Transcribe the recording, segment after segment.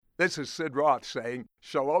This is Sid Roth saying,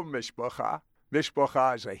 Shalom Mishpacha.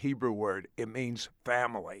 Mishpacha is a Hebrew word. It means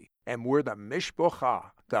family. And we're the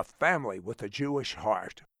Mishpacha, the family with a Jewish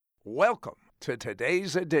heart. Welcome to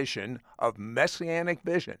today's edition of Messianic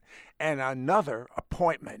Vision and another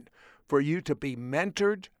appointment for you to be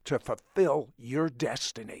mentored to fulfill your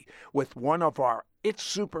destiny with one of our It's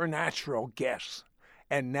Supernatural guests.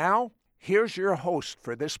 And now, here's your host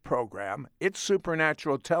for this program, It's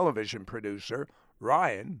Supernatural television producer,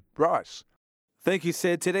 Ryan Bruss. Thank you,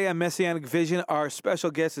 Sid. Today on Messianic Vision, our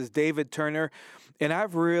special guest is David Turner, and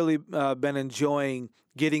I've really been enjoying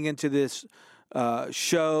getting into this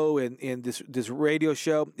show and this radio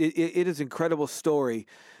show. It is an incredible story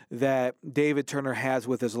that David Turner has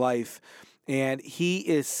with his life, and he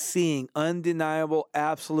is seeing undeniable,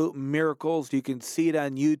 absolute miracles. You can see it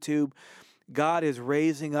on YouTube. God is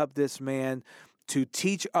raising up this man to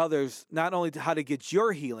teach others not only how to get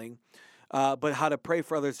your healing, but how to pray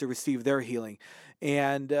for others to receive their healing.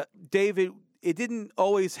 And David, it didn't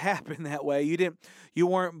always happen that way. You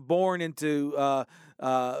weren't born into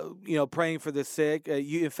praying for the sick.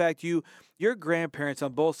 In fact, your grandparents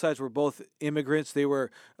on both sides were both immigrants. They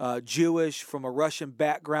were Jewish from a Russian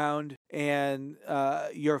background, and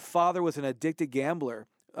your father was an addicted gambler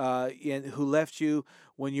who left you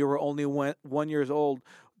when you were only 1 year old.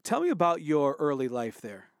 Tell me about your early life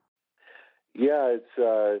there. Yeah,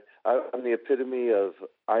 I'm the epitome of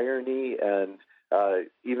irony and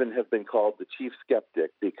even have been called the chief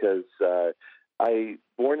skeptic because I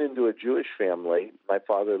born into a Jewish family. My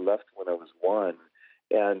father left when I was one,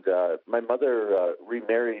 and my mother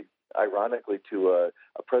remarried, ironically, to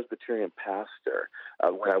a Presbyterian pastor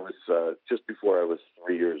when I was just before I was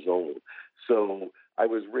 3 years old. So I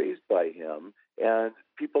was raised by him, and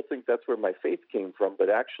people think that's where my faith came from, but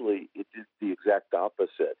actually it did the exact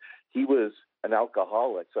opposite. He was an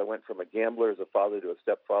alcoholic, so I went from a gambler as a father to a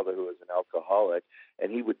stepfather who was an alcoholic,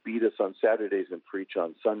 and he would beat us on Saturdays and preach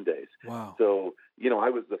on Sundays. Wow. So, I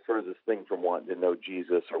was the furthest thing from wanting to know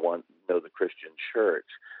Jesus or wanting to know the Christian church.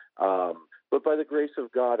 But by the grace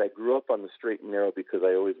of God, I grew up on the straight and narrow because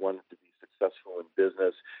I always wanted to be successful in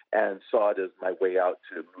business and saw it as my way out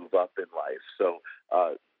to move up in life. So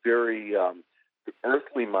very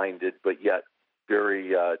earthly minded, but yet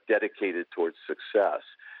very dedicated towards success.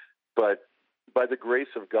 But by the grace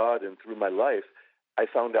of God and through my life, I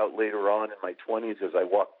found out later on in my 20s as I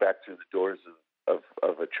walked back through the doors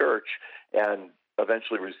of a church and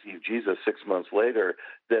eventually received Jesus 6 months later,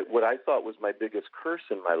 that what I thought was my biggest curse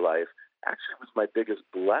in my life actually was my biggest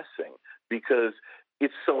blessing, because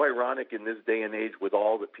it's so ironic in this day and age with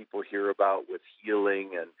all that people hear about with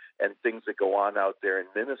healing and things that go on out there in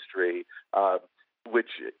ministry, which,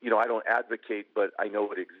 I don't advocate, but I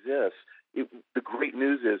know it exists. The great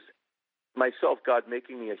news is myself, God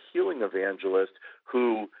making me a healing evangelist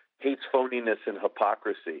who hates phoniness and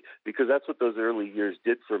hypocrisy, because that's what those early years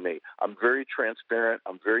did for me. I'm very transparent.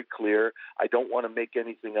 I'm very clear. I don't want to make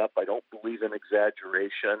anything up. I don't believe in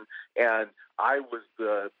exaggeration. And I was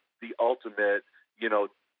the ultimate,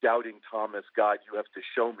 doubting Thomas. God, you have to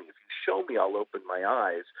show me. If you show me, I'll open my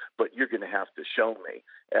eyes, but you're going to have to show me.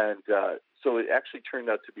 And so it actually turned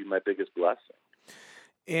out to be my biggest blessing.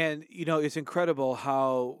 And, it's incredible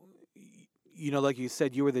how, like you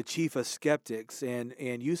said, you were the chief of skeptics, and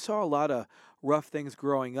you saw a lot of rough things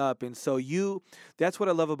growing up. And so that's what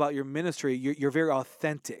I love about your ministry. You're very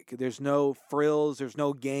authentic. There's no frills, there's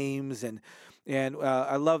no games. And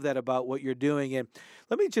I love that about what you're doing. And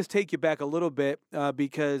let me just take you back a little bit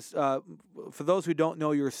because for those who don't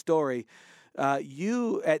know your story,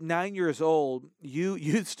 you at 9 years old,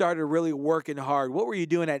 you started really working hard. What were you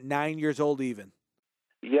doing at 9 years old even?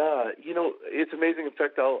 Yeah, it's amazing. In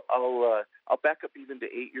fact, I'll back up even to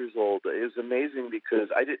 8 years old. It was amazing because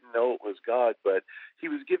I didn't know it was God, but He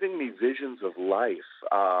was giving me visions of life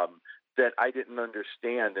that I didn't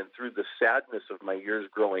understand. And through the sadness of my years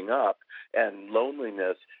growing up and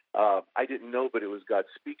loneliness, I didn't know, but it was God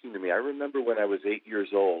speaking to me. I remember when I was 8 years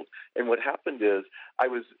old, and what happened is I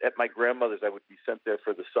was at my grandmother's. I would be sent there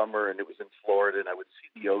for the summer, and it was in Florida, and I would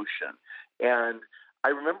see the ocean. And I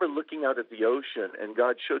remember looking out at the ocean, and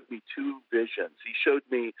God showed me two visions. He showed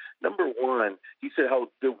me, number one, He said how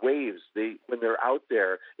the waves, when they're out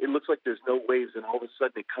there, it looks like there's no waves, and all of a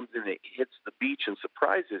sudden it comes in and it hits the beach and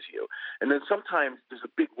surprises you. And then sometimes there's a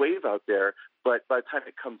big wave out there, but by the time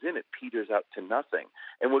it comes in, it peters out to nothing.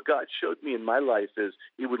 And what God showed me in my life is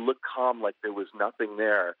it would look calm like there was nothing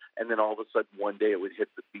there, and then all of a sudden one day it would hit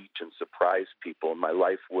the beach and surprise people, and my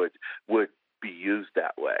life would be used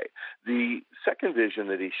that way. The second vision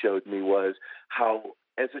that He showed me was how,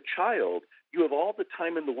 as a child, you have all the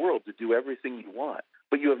time in the world to do everything you want.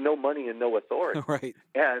 but you have no money and no authority. Right.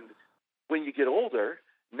 And when you get older,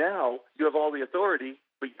 now you have all the authority,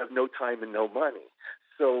 but you have no time and no money.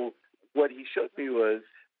 So what he showed me was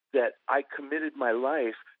that I committed my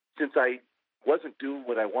life, since I wasn't doing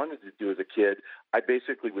what I wanted to do as a kid. I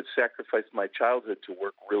basically would sacrifice my childhood to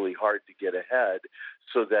work really hard to get ahead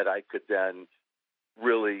so that I could then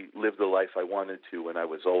really live the life I wanted to when I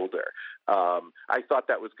was older. I thought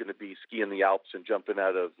that was going to be skiing the Alps and jumping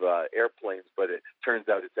out of airplanes, but it turns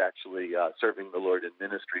out it's actually serving the Lord in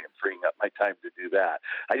ministry and freeing up my time to do that.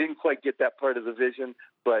 I didn't quite get that part of the vision,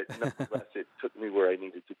 but nonetheless, it took me where I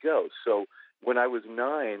needed to go. So when I was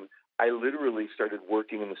 9, I literally started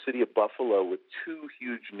working in the city of Buffalo with 2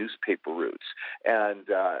 huge newspaper routes. And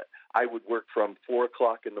I would work from 4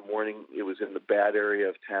 o'clock in the morning. It was in the bad area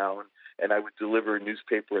of town. And I would deliver a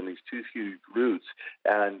newspaper in these 2 huge routes,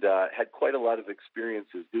 and had quite a lot of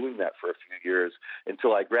experiences doing that for a few years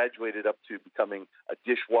until I graduated up to becoming a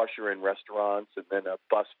dishwasher in restaurants and then a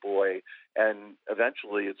busboy. And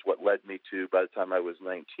eventually it's what led me to, by the time I was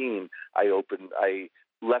 19, I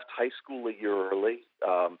left high school a year early,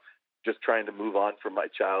 just trying to move on from my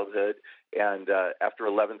childhood. And after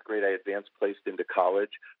 11th grade, I advanced placed into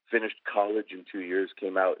college, finished college in 2 years,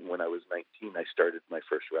 came out, and when I was 19, I started my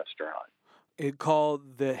first restaurant. It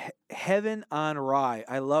called the Heaven on Rye.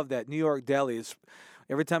 I love that. New York Deli is.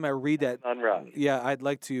 Every time I read that, On Rye. yeah, I'd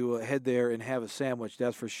like to head there and have a sandwich.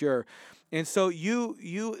 That's for sure. And so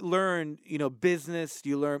you learned, business.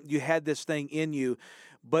 You had this thing in you,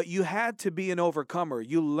 but you had to be an overcomer.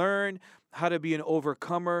 You learned how to be an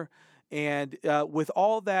overcomer. And with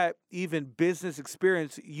all that, even business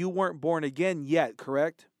experience, you weren't born again yet,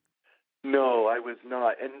 correct? No, I was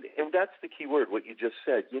not. And that's the key word, what you just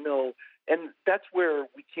said, and that's where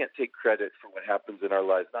we can't take credit for what happens in our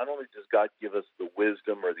lives. Not only does God give us the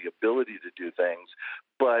wisdom or the ability to do things,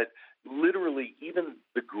 but literally even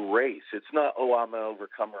the grace. It's not, I'm an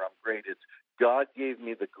overcomer, I'm great. It's God gave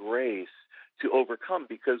me the grace to overcome,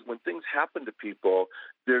 because when things happen to people,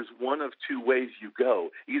 there's one of 2 ways you go.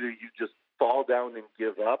 Either you just fall down and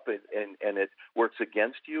give up and it works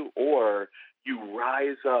against you, or you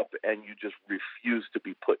rise up and you just refuse to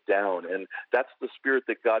be put down. And that's the spirit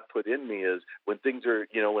that God put in me, is when things are,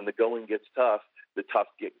 when the going gets tough, the tough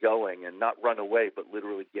get going, and not run away, but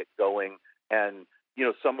literally get going. And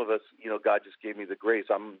some of us, God just gave me the grace.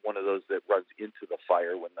 I'm one of those that runs into the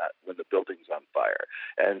fire when the building's on fire.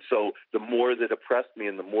 And so the more that oppressed me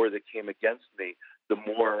and the more that came against me, the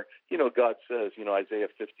more, God says, Isaiah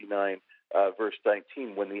 59, verse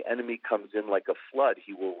 19, when the enemy comes in like a flood,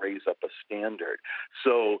 he will raise up a standard.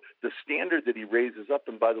 So the standard that he raises up,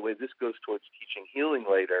 and by the way, this goes towards teaching healing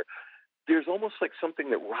later, there's almost like something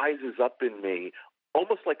that rises up in me,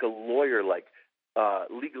 almost like a lawyer, like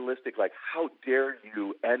legalistic, like, how dare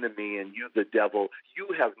you, enemy, and you, the devil,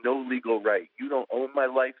 you have no legal right. You don't own my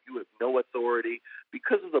life. You have no authority.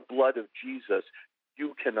 Because of the blood of Jesus,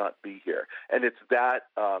 you cannot be here. And it's that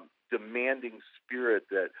demanding spirit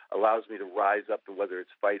that allows me to rise up, and whether it's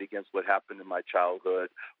fight against what happened in my childhood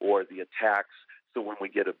or the attacks. So when we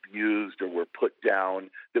get abused or we're put down,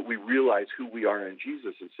 that we realize who we are in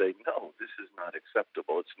Jesus and say, no, this is not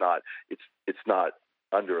acceptable. It's not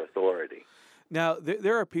under authority. Now,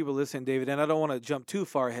 there are people listening, David, and I don't want to jump too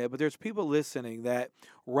far ahead, but there's people listening that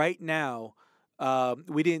right now,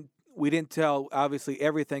 we didn't tell, obviously,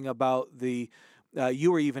 everything about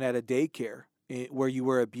you were even at a daycare where you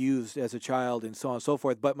were abused as a child and so on and so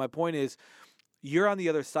forth. But my point is, you're on the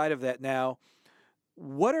other side of that now.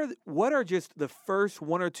 What are just the first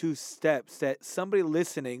 1 or 2 steps that somebody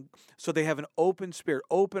listening, so they have an open spirit,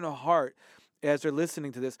 open heart, as they're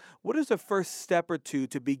listening to this, what is the first step or 2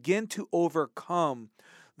 to begin to overcome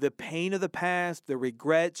the pain of the past, the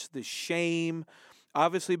regrets, the shame,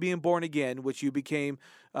 obviously being born again, which you became,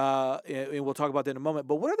 and we'll talk about that in a moment,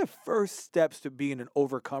 but what are the first steps to being an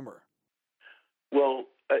overcomer? Well,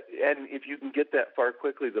 and if you can get that far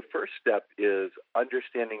quickly, the first step is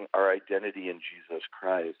understanding our identity in Jesus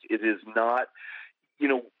Christ. It is not,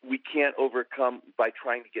 we can't overcome by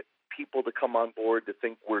trying to get people to come on board to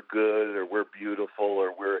think we're good or we're beautiful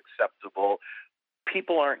or we're acceptable.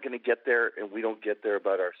 People aren't going to get there, and we don't get there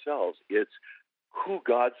about ourselves. It's who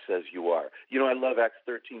God says you are. I love Acts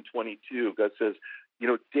 13:22. God says,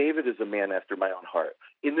 David is a man after my own heart.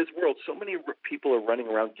 In this world, so many people are running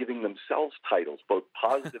around giving themselves titles, both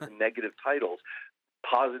positive and negative titles.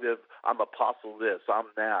 Positive, I'm apostle this, I'm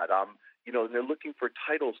that, I'm and they're looking for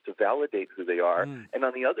titles to validate who they are. Mm. And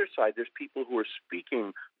on the other side, there's people who are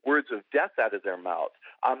speaking words of death out of their mouth.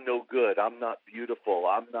 I'm no good. I'm not beautiful.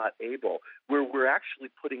 I'm not able. Where we're actually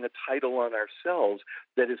putting a title on ourselves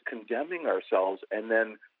that is condemning ourselves, and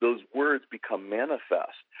then those words become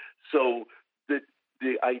manifest. So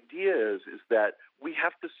the idea is that we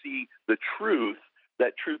have to see the truth.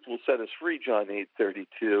 That truth will set us free, John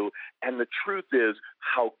 8:32. And the truth is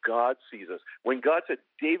how God sees us. When God said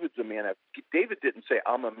David's a man, David didn't say,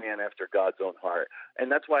 I'm a man after God's own heart.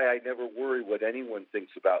 And that's why I never worry what anyone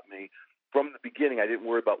thinks about me. From the beginning, I didn't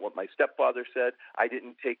worry about what my stepfather said. I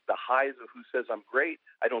didn't take the highs of who says I'm great.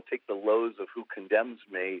 I don't take the lows of who condemns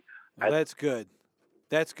me. Well, that's good.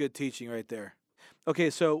 That's good teaching right there. Okay,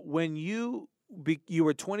 so when you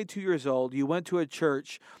were 22 years old, you went to a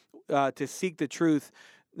church to seek the truth.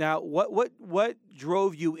 Now, what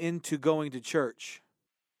drove you into going to church?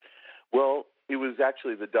 Well, it was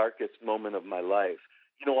actually the darkest moment of my life.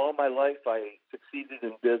 All my life I succeeded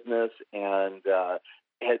in business and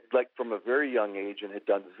had, from a very young age, and had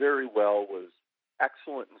done very well, was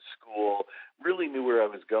excellent in school, really knew where I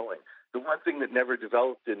was going. The one thing that never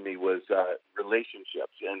developed in me was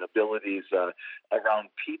relationships and abilities around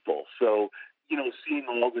people. So, seeing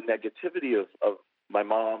all the negativity of my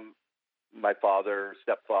mom, my father,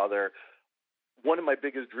 stepfather, one of my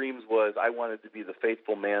biggest dreams was I wanted to be the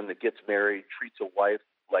faithful man that gets married, treats a wife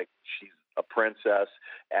like she's a princess,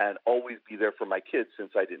 and always be there for my kids,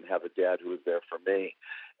 since I didn't have a dad who was there for me.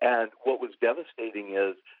 And what was devastating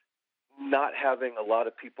is not having a lot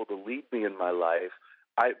of people to lead me in my life.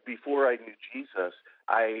 Before I knew Jesus,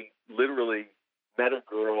 I literally met a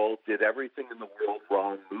girl, did everything in the world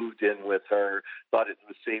wrong, moved in with her, thought it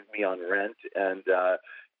would save me on rent, and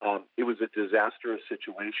it was a disastrous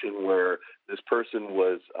situation where this person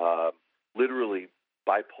was literally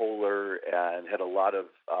bipolar and had a lot of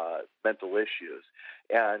mental issues.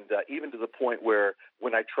 And even to the point where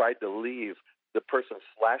when I tried to leave, the person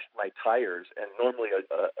slashed my tires, and normally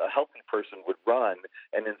a healthy person would run,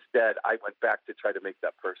 and instead I went back to try to make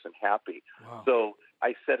that person happy. Wow. So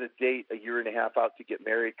I set a date a year and a half out to get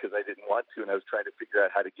married because I didn't want to, and I was trying to figure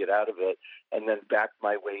out how to get out of it, and then backed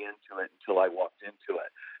my way into it until I walked into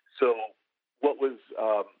it. So what was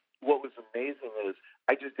amazing is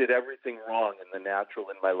I just did everything wrong in the natural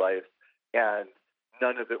in my life, and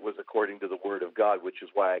none of it was according to the Word of God, which is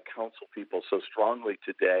why I counsel people so strongly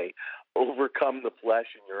today: overcome the flesh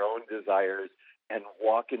and your own desires and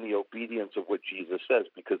walk in the obedience of what Jesus says,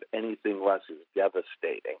 because anything less is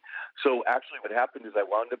devastating. So actually what happened is I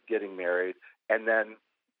wound up getting married, and then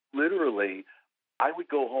literally I would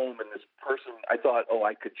go home, and this person, I thought,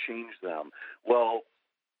 I could change them. Well,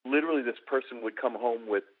 literally this person would come home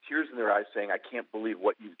with tears in their eyes saying, I can't believe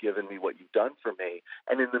what you've given me, what you've done for me.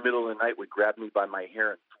 And in the middle of the night would grab me by my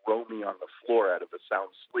hair and throw me on the floor out of a sound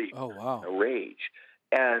sleep. Oh, wow. In a rage.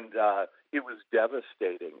 And it was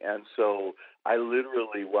devastating. And so I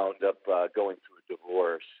literally wound up going through a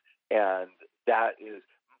divorce. And that is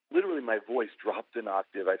literally, my voice dropped an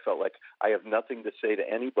octave. I felt like I have nothing to say to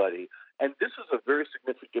anybody. And this is a very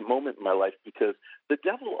significant moment in my life, because the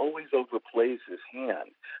devil always overplays his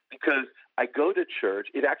hand. Because I go to church,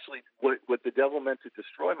 it actually, what the devil meant to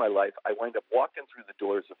destroy my life, I wind up walking through the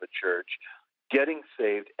doors of a church, getting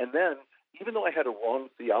saved. And then, even though I had a wrong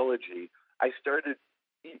theology, I started,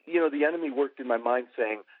 the enemy worked in my mind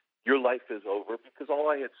saying, your life is over, because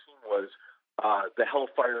all I had seen was the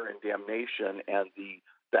hellfire and damnation and the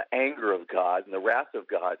anger of God and the wrath of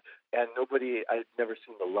God, and I'd never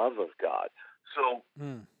seen the love of God. So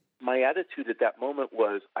my attitude at that moment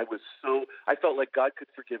was, I felt like God could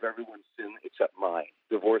forgive everyone's sin except mine.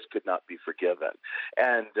 Divorce could not be forgiven.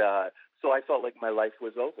 And so I felt like my life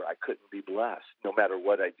was over. I couldn't be blessed no matter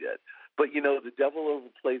what I did. But, the devil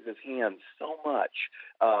overplays his hand so much.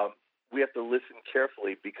 We have to listen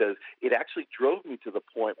carefully, because it actually drove me to the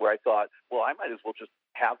point where I thought, well, I might as well just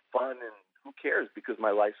have fun, and who cares, because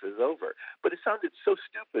my life is over. But it sounded so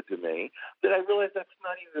stupid to me that I realized that's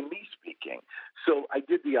not even me speaking. So I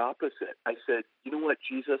did the opposite. I said, you know what,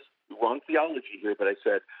 Jesus, wrong theology here, but I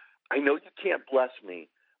said, I know you can't bless me,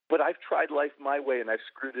 but I've tried life my way, and I've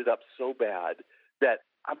screwed it up so bad that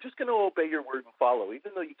I'm just going to obey your word and follow.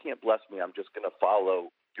 Even though you can't bless me, I'm just going to follow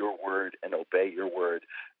your word and obey your word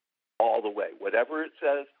all the way. Whatever it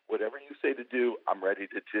says, whatever you say to do, I'm ready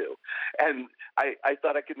to do. And I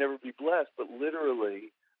thought I could never be blessed, but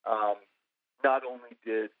literally, not only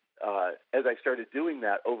did, as I started doing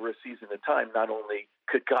that over a season of time, not only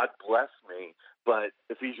could God bless me, but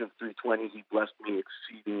Ephesians 3:20, he blessed me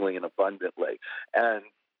exceedingly and abundantly. And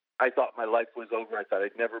I thought my life was over. I thought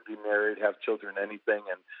I'd never be married, have children, anything.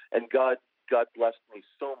 And God God blessed me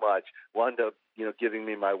so much, wound up, giving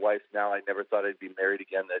me my wife now. I never thought I'd be married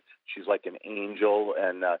again, that she's like an angel.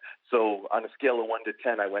 And so on a scale of 1 to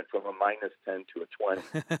 10, I went from a -10 to a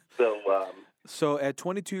 20. So at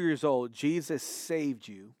 22 years old, Jesus saved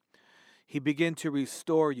you. He began to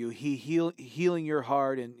restore you. He healing your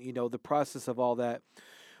heart and, the process of all that.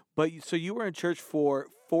 But so you were in church for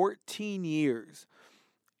 14 years.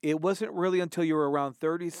 It wasn't really until you were around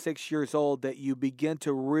 36 years old that you began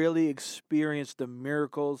to really experience the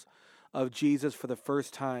miracles of Jesus for the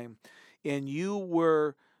first time. And you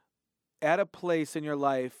were at a place in your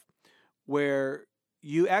life where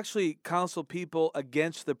you actually counseled people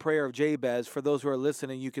against the prayer of Jabez. For those who are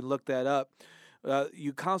listening, you can look that up.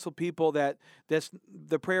 You counsel people that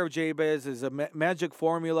the prayer of Jabez is a magic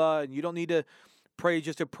formula, and you don't need to pray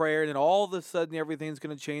just a prayer, and then all of a sudden everything's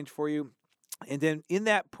going to change for you. And then in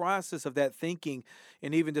that process of that thinking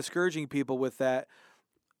and even discouraging people with that,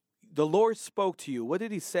 the Lord spoke to you. What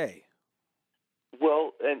did he say?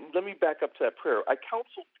 Well, and let me back up to that prayer. I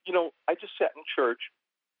counseled, I just sat in church,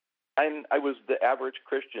 and I was the average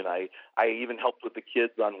Christian. I even helped with the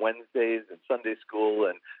kids on Wednesdays and Sunday school,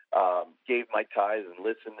 and gave my tithes and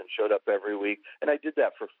listened and showed up every week. And I did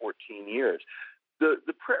that for 14 years.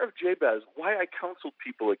 The prayer of Jabez, why I counseled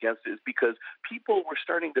people against it is because people were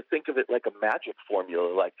starting to think of it like a magic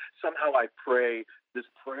formula, like somehow I pray this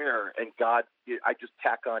prayer and God, I just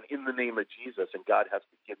tack on in the name of Jesus and God has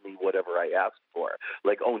to give me whatever I ask for.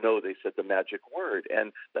 Like, oh no, they said the magic word.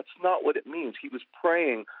 And that's not what it means. He was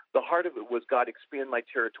praying. The heart of it was, God, expand my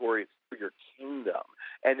territory for your kingdom.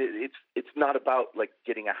 And it's not about like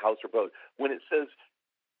getting a house or boat. When it says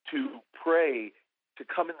to pray, to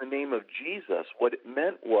come in the name of Jesus, what it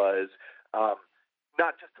meant was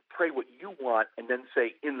not just to pray what you want and then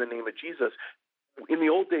say in the name of Jesus. In the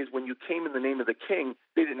old days, when you came in the name of the king,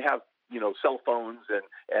 they didn't have cell phones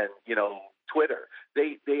and Twitter.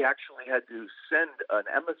 They actually had to send an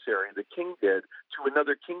emissary, the king did, to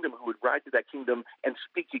another kingdom who would ride to that kingdom and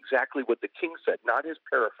speak exactly what the king said, not his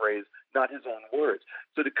paraphrase, not his own words.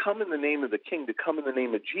 So to come in the name of the king, to come in the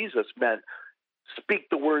name of Jesus meant speak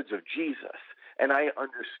the words of Jesus. And I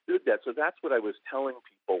understood that. So that's what I was telling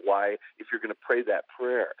people, why, if you're going to pray that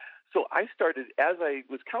prayer. So I started, as I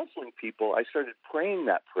was counseling people, I started praying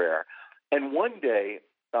that prayer. And one day,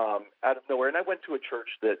 out of nowhere, and I went to a church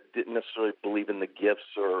that didn't necessarily believe in the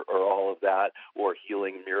gifts or all of that, or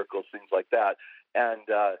healing, miracles, things like that.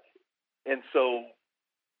 And so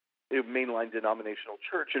a mainline denominational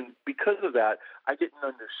church. And because of that, I didn't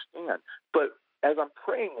understand. But as I'm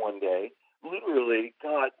praying one day, literally,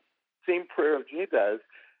 God, same prayer of Jabez,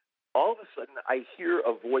 all of a sudden I hear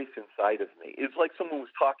a voice inside of me. It's like someone was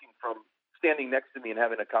talking from standing next to me and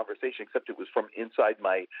having a conversation, except it was from inside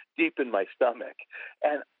deep in my stomach.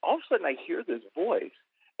 And all of a sudden I hear this voice,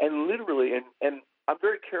 and literally, and I'm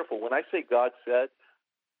very careful. When I say God said,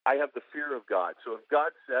 I have the fear of God. So if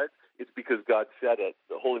God said, it's because God said it.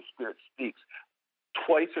 The Holy Spirit speaks.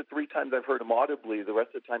 Twice or three times I've heard him audibly. The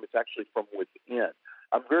rest of the time it's actually from within.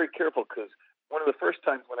 I'm very careful because one of the first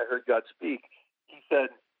times when I heard God speak, he said,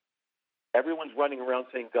 everyone's running around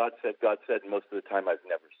saying God said, and most of the time I've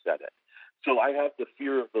never said it. So I have the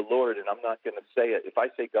fear of the Lord, and I'm not going to say it. If I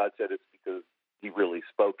say God said, it's because he really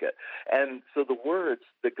spoke it. And so the words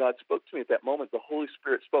that God spoke to me at that moment, the Holy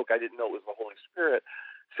Spirit spoke. I didn't know it was the Holy Spirit.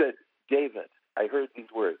 Said, David, I heard these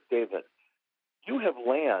words, David, you have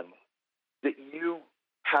land that you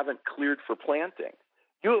haven't cleared for planting.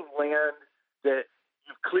 You have land that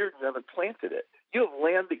you've cleared and you haven't planted it. You have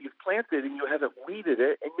land that you've planted and you haven't weeded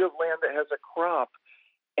it, and you have land that has a crop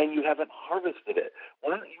and you haven't harvested it.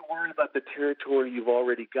 Why don't you worry about the territory you've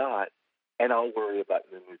already got, and I'll worry about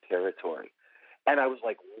the new territory. And I was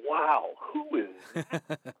like, wow, who is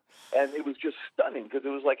that? And it was just stunning because it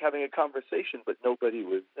was like having a conversation, but nobody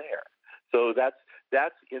was there. So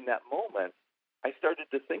that's in that moment, I started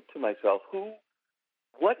to think to myself,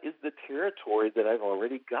 what is the territory that I've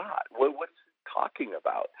already got? What's it talking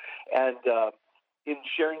about? And in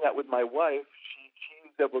sharing that with my wife, she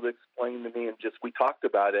was able to explain to me, and we talked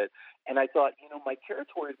about it. And I thought, my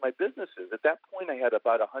territory is my businesses. At that point, I had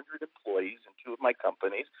about 100 employees in two of my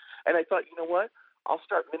companies. And I thought, you know what? I'll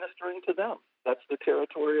start ministering to them. That's the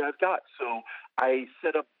territory I've got. So I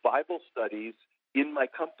set up Bible studies in my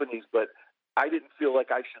companies, but I didn't feel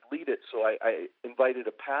like I should lead it. So I invited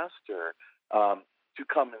a pastor to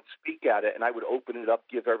come and speak at it, and I would open it up,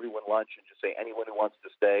 give everyone lunch, and just say, anyone who wants to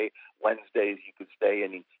stay, Wednesdays you could stay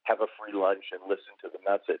and have a free lunch and listen to the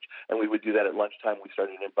message. And we would do that at lunchtime. We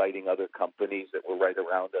started inviting other companies that were right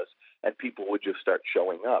around us, and people would just start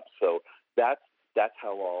showing up. So that's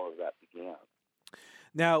how all of that began.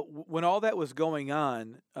 Now, when all that was going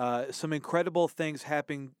on, some incredible things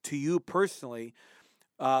happened to you personally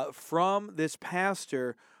from this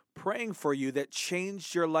pastor praying for you that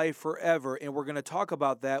changed your life forever. And we're going to talk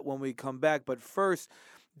about that when we come back. But first,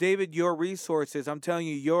 David, your resources, I'm telling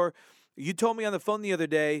you, you told me on the phone the other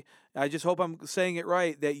day, I just hope I'm saying it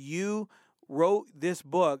right, that you wrote this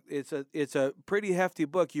book. It's a pretty hefty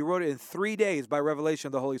book. You wrote it in 3 days by revelation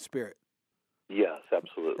of the Holy Spirit. Yes,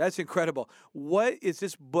 absolutely. That's incredible. What is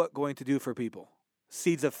this book going to do for people?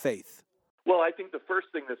 Seeds of Faith. Well, I think the first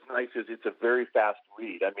thing that's nice is it's a very fast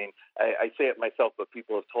read. I mean, I say it myself, but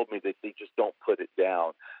people have told me that they just don't put it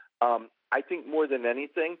down. I think more than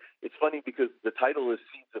anything, it's funny because the title is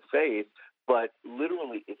Seeds of Faith, but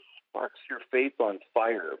literally it sparks your faith on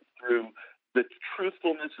fire through the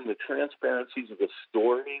truthfulness and the transparencies of the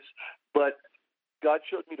stories. But God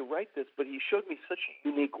showed me to write this, but he showed me such a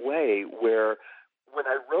unique way where when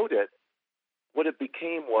I wrote it, what it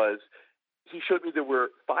became was he showed me there were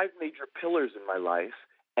 5 major pillars in my life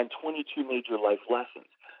and 22 major life lessons.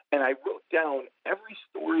 And I wrote down every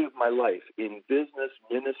story of my life in business,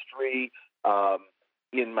 ministry,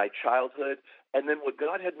 in my childhood. And then what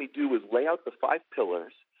God had me do was lay out the 5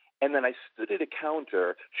 pillars. And then I stood at a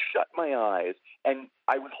counter, shut my eyes, and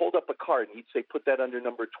I would hold up a card, and he'd say, put that under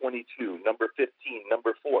number 22, number 15,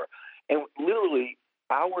 number 4. And literally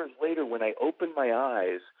hours later, when I opened my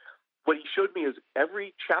eyes, what he showed me is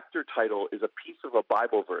every chapter title is a piece of a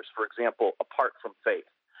Bible verse. For example, apart from faith.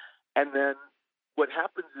 And then what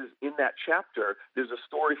happens is in that chapter, there's a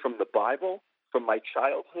story from the Bible, from my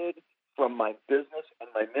childhood, from my business and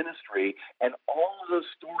my ministry, and all of those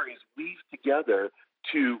stories weave together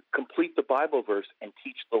to complete the Bible verse and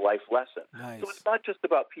teach the life lesson. Nice. So it's not just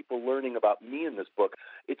about people learning about me in this book.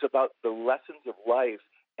 It's about the lessons of life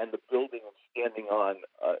and the building and standing on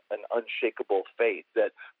an unshakable faith,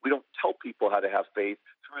 that we don't tell people how to have faith.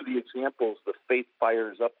 Through the examples, the faith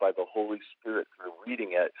fires up by the Holy Spirit through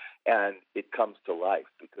reading it, and it comes to life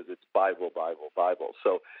because it's Bible, Bible, Bible.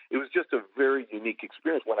 So it was just a very unique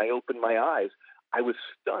experience. When I opened my eyes, I was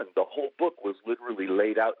stunned. The whole book was literally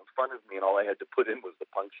laid out in front of me, and all I had to put in was the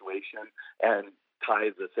punctuation and tie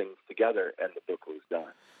the things together, and the book was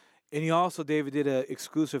done. And you also, David, did an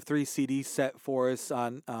exclusive 3 CD set for us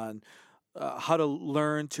on how to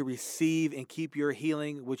learn to receive and keep your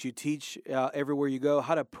healing, which you teach everywhere you go,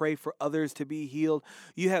 how to pray for others to be healed.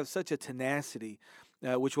 You have such a tenacity,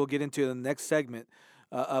 which we'll get into in the next segment,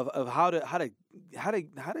 of how to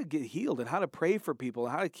get healed and how to pray for people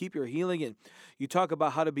and how to keep your healing. And you talk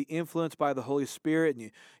about how to be influenced by the Holy Spirit,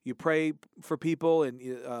 and you pray for people and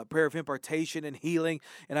prayer of impartation and healing.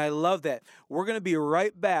 And I love that. We're going to be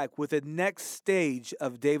right back with the next stage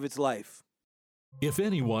of David's life. If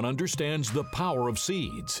anyone understands the power of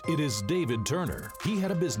seeds, it is David Turner. He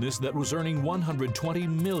had a business that was earning $120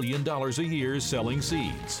 million a year selling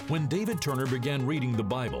seeds. When David Turner began reading the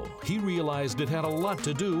Bible, he realized it had a lot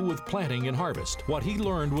to do with planting and harvest. What he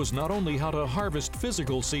learned was not only how to harvest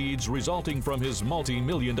physical seeds resulting from his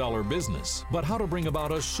multi-million-dollar business, but how to bring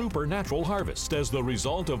about a supernatural harvest as the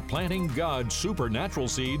result of planting God's supernatural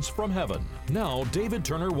seeds from heaven. Now, David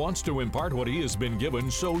Turner wants to impart what he has been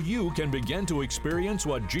given so you can begin to experience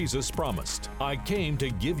what Jesus promised. I came to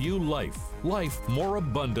give you life, life more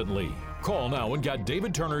abundantly. Call now and get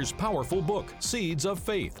David Turner's powerful book, Seeds of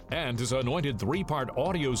Faith, and his anointed 3-part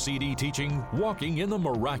audio CD teaching, Walking in the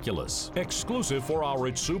Miraculous, exclusive for our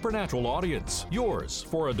It's Supernatural audience. Yours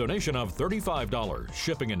for a donation of $35.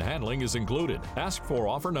 Shipping and handling is included. Ask for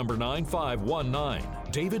offer number 9519.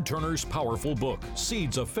 David Turner's powerful book,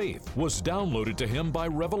 Seeds of Faith, was downloaded to him by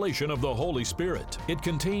revelation of the Holy Spirit. It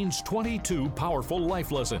contains 22 powerful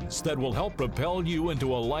life lessons that will help propel you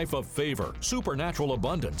into a life of favor, supernatural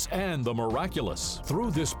abundance, and the miraculous.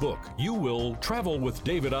 Through this book, you will travel with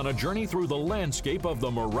David on a journey through the landscape of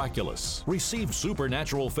the miraculous. Receive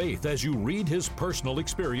supernatural faith as you read his personal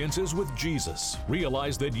experiences with Jesus.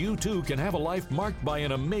 Realize that you too can have a life marked by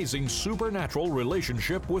an amazing supernatural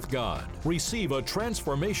relationship with God. Receive a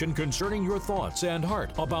transformation concerning your thoughts and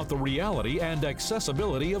heart about the reality and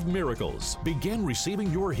accessibility of miracles. Begin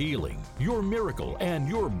receiving your healing, your miracle, and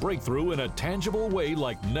your breakthrough in a tangible way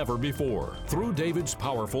like never before. Through David's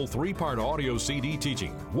powerful 3-part audio CD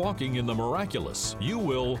teaching, Walking in the Miraculous, you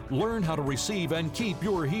will learn how to receive and keep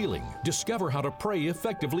your healing, discover how to pray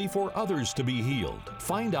effectively for others to be healed,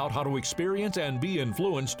 find out how to experience and be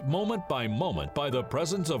influenced moment by moment by the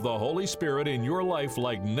presence of the Holy Spirit in your life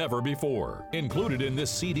like never before. Included in this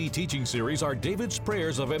CD teaching series are David's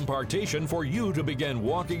prayers of impartation for you to begin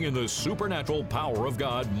walking in the supernatural power of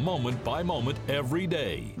God moment by moment every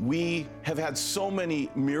day. We have had so many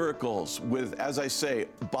miracles with, as I say,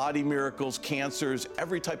 body miracles, cancers,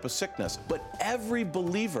 every type of sickness. But every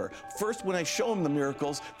believer, first when I show them the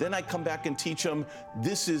miracles, then I come back and teach them,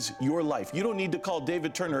 this is your life. You don't need to call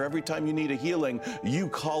David Turner every time you need a healing. You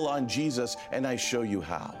call on Jesus, and I show you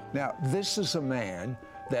how. Now, this is a man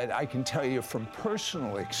that I can tell you from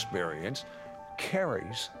personal experience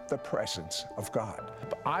carries the presence of God.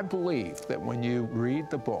 I believe that when you read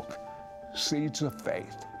the book, Seeds of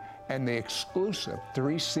Faith, and the exclusive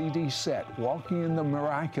 3-CD set, Walking in the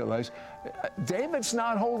Miraculous, David's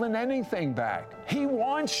not holding anything back. He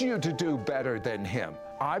wants you to do better than him.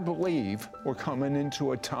 I believe we're coming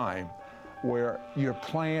into a time where your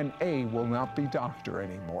plan A will not be doctor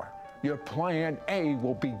anymore. Your plan A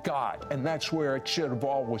will be God, and that's where it should have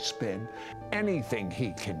always been. Anything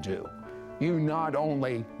he can do, you not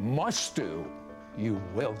only must do, you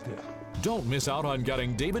will do. Don't miss out on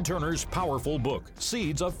getting David Turner's powerful book,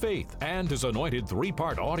 Seeds of Faith, and his anointed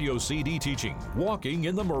 3-part audio CD teaching, Walking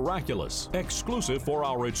in the Miraculous, exclusive for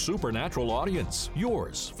our It's Supernatural audience.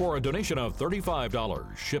 Yours for a donation of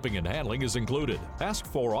 $35. Shipping and handling is included. Ask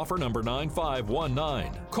for offer number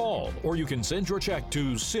 9519. Call, or you can send your check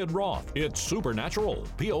to Sid Roth. It's Supernatural,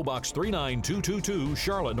 P.O. Box 39222,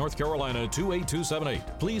 Charlotte, North Carolina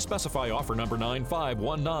 28278. Please specify offer number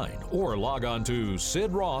 9519 or log on to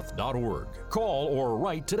sidroth.org. Call or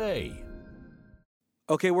write today.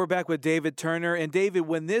 Okay, we're back with David Turner. And David,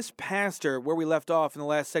 when this pastor, where we left off in the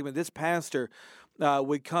last segment, this pastor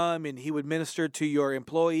would come and he would minister to your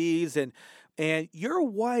employees, and your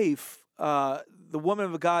wife, the woman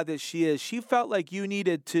of God that she is, she felt like you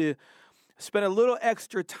needed to spend a little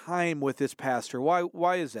extra time with this pastor.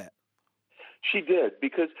 Why is that? She did,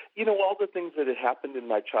 because, all the things that had happened in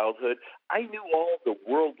my childhood, I knew all the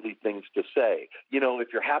worldly things to say. If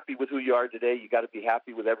you're happy with who you are today, you got to be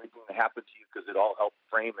happy with everything that happened to you because it all helped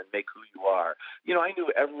frame and make who you are. I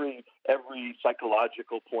knew every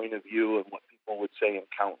psychological point of view of what people would say in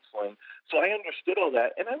counseling. So I understood all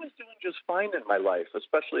that, and I was doing just fine in my life,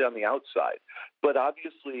 especially on the outside. But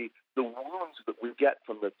obviously, the wounds that we get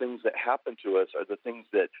from the things that happen to us are the things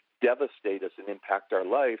that devastate us and impact our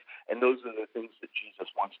life, and those are the things that Jesus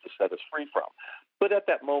wants to set us free from. But at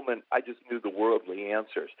that moment, I just knew the worldly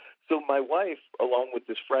answers. So my wife, along with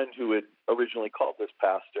this friend who had originally called this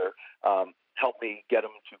pastor, helped me get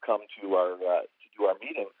him to come to do our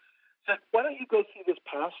meeting, said, why don't you go see this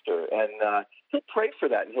pastor, and he'll pray for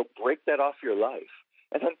that, and he'll break that off your life.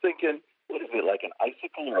 And I'm thinking, what is it, like an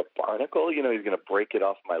icicle or a barnacle? He's going to break it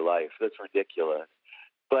off my life. That's ridiculous.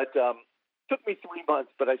 But took me 3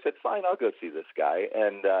 months, but I said, fine, I'll go see this guy.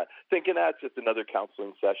 And thinking that's just another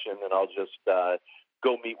counseling session, and I'll just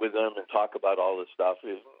go meet with him and talk about all this stuff.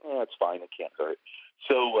 That's fine, it can't hurt.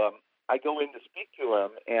 So I go in to speak to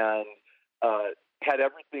him, and had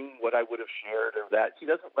everything what I would have shared or that. He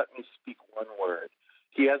doesn't let me speak one word.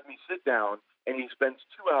 He has me sit down, and he spends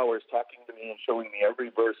 2 hours talking to me and showing me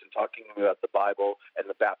every verse and talking to me about the Bible and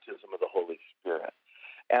the baptism of the Holy Spirit.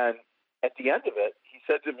 And at the end of it, he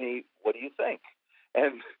said to me, what do you think?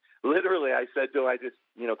 And literally I said to him,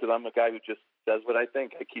 because I'm a guy who just says what I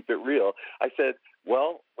think. I keep it real. I said,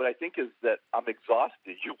 well, what I think is that I'm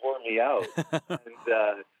exhausted. You wore me out.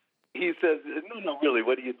 And he says, no, really,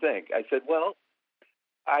 what do you think? I said, well,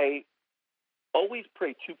 I always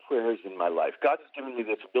pray 2 prayers in my life. God has given me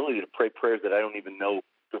this ability to pray prayers that I don't even know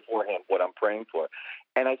beforehand what I'm praying for.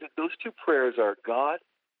 And I said, those 2 prayers are, God,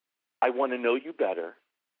 I want to know you better.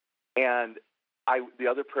 And the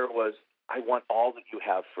other prayer was, I want all that you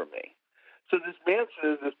have for me. So this man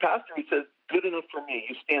says, this pastor, he says, good enough for me.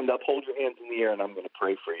 You stand up, hold your hands in the air, and I'm going to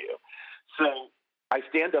pray for you. So I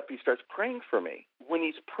stand up, he starts praying for me. When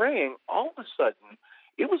he's praying, all of a sudden,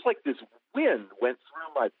 it was like this wind went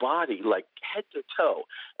through my body, like head to toe.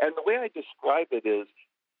 And the way I describe it is,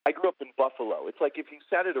 I grew up in Buffalo. It's like if you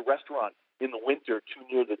sat at a restaurant in the winter too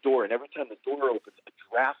near the door, and every time the door opens, a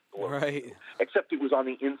draft door. Right. Except it was on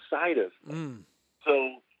the inside of me.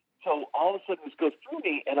 So all of a sudden this goes through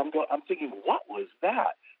me, and I'm thinking, what was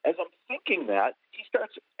that? As I'm thinking that, he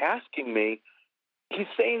starts asking me, he's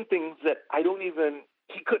saying things that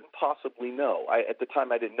he couldn't possibly know. At the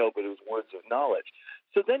time I didn't know, but it was words of knowledge.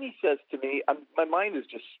 So then he says to me, my mind is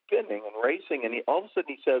just spinning and racing, and all of a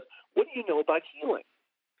sudden he says, what do you know about healing?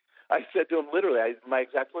 I said to him, literally, my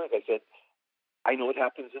exact words, I said, I know it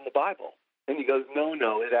happens in the Bible. And he goes, no,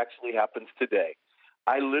 it actually happens today.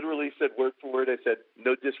 I literally said word for word, I said,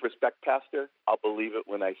 no disrespect, Pastor, I'll believe it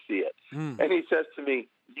when I see it. And he says to me,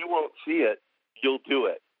 you won't see it, you'll do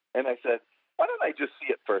it. And I said, why don't I just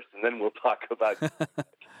see it first, and then we'll talk about it.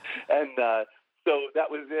 And so that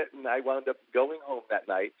was it, and I wound up going home that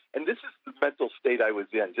night. And this is the mental state I was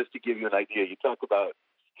in, just to give you an idea. You talk about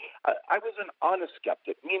I was an honest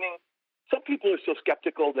skeptic, meaning some people are so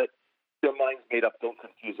skeptical that their mind's made up. Don't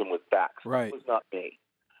confuse them with facts. Right. That was not me.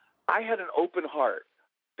 I had an open heart.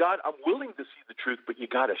 God, I'm willing to see the truth, but you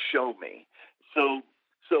got to show me. So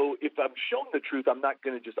if I'm shown the truth, I'm not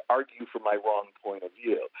going to just argue for my wrong point of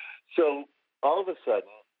view. So all of a sudden,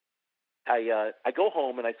 I go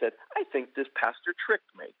home and I said, I think this pastor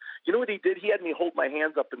tricked me. You know what he did? He had me hold my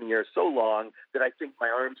hands up in the air so long that I think my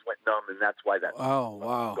arms went numb, and that's why that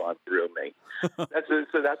gone through me. So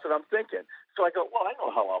that's what I'm thinking. So I go, well, I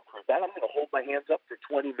know how I'll prove that. I'm going to hold my hands up for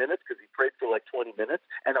 20 minutes because he prayed for like 20 minutes,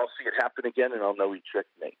 and I'll see it happen again, and I'll know he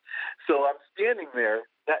tricked me. So I'm standing there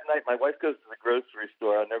that night. My wife goes to the grocery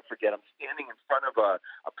store. I'll never forget. I'm standing in front of a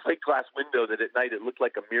plate glass window that at night it looked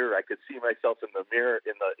like a mirror. I could see myself in the mirror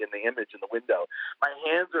in the image in the window. My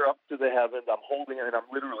hands are up to the heavens. I'm holding it, and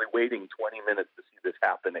I'm literally waiting 20 minutes to see this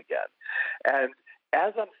happen again. And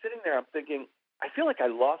as I'm sitting there, I'm thinking, I feel like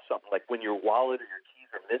I lost something, like when your wallet or your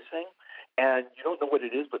keys are missing, and you don't know what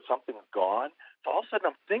it is, but something's gone. So all of a sudden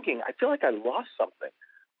I'm thinking, I feel like I lost something.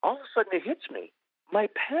 All of a sudden it hits me. My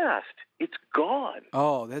past, it's gone.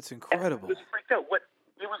 Oh, that's incredible. And I was freaked out.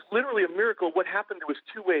 It was literally a miracle. What happened, there was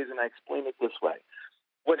two ways, and I explain it this way.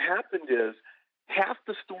 What happened is half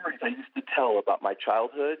the stories I used to tell about my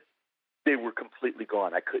childhood, they were completely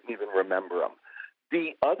gone. I couldn't even remember them.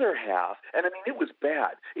 The other half, and I mean, it was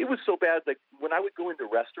bad. It was so bad that when I would go into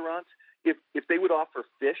restaurants, if they would offer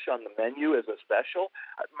fish on the menu as a special,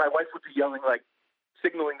 my wife would be yelling, like,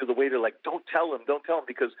 signaling to the waiter, like, don't tell him,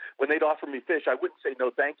 because when they'd offer me fish, I wouldn't say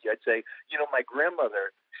no thank you. I'd say, my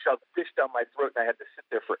grandmother shoved fish down my throat, and I had to sit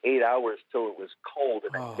there for 8 hours till it was cold,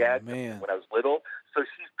 and I gagged when I was little. So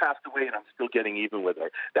she's passed away, and I'm still getting even with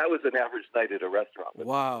her. That was an average night at a restaurant.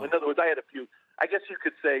 Wow. In other words, I had a few, I guess you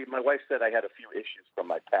could say, my wife said I had a few issues from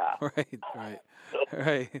my past.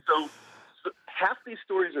 Right. So half these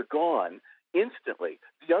stories are gone instantly.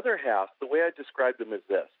 The other half, the way I describe them is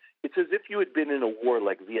this. It's as if you had been in a war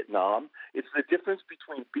like Vietnam. It's the difference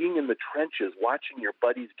between being in the trenches, watching your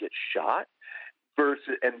buddies get shot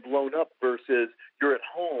and blown up, versus you're at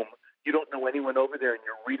home, you don't know anyone over there, and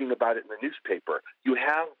you're reading about it in the newspaper. You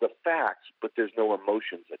have the facts, but there's no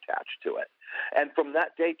emotions attached to it. And from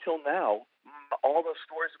that day till now, all those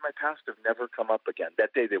stories of my past have never come up again.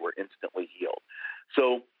 That day they were instantly healed.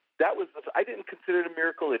 So that was I didn't consider it a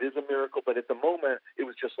miracle. It is a miracle, but at the moment, it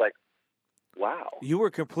was just like, wow. You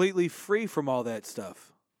were completely free from all that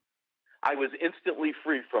stuff. I was instantly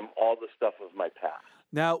free from all the stuff of my past.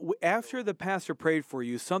 Now, after the pastor prayed for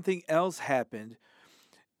you, something else happened,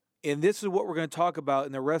 and this is what we're going to talk about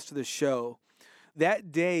in the rest of the show.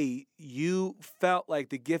 That day, you felt like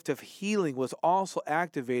the gift of healing was also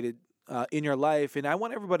activated in your life, and I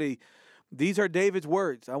want everybody, these are David's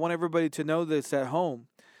words. I want everybody to know this at home.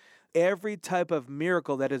 Every type of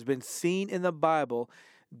miracle that has been seen in the Bible,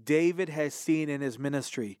 David has seen in his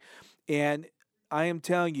ministry. And I am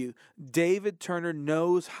telling you, David Turner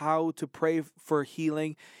knows how to pray for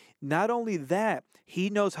healing. Not only that, he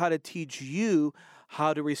knows how to teach you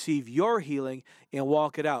how to receive your healing and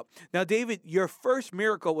walk it out. Now, David, your first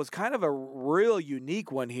miracle was kind of a real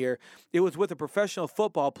unique one here. It was with a professional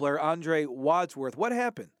football player, Andre Wadsworth. What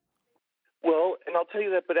happened? Well, and I'll tell you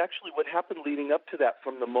that, but actually what happened leading up to that,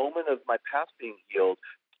 from the moment of my past being healed,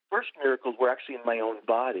 first miracles were actually in my own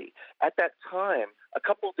body. At that time, a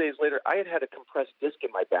couple of days later, I had a compressed disc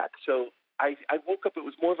in my back. So I woke up, it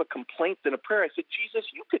was more of a complaint than a prayer. I said, Jesus,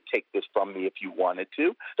 you could take this from me if you wanted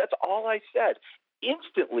to. That's all I said.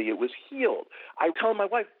 Instantly, it was healed. I tell my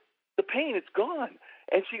wife, the pain, it's gone.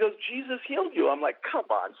 And she goes, Jesus healed you. I'm like, come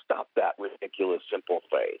on, stop that ridiculous simple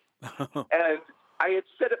faith. And I had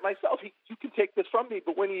said it myself, you can take this from me,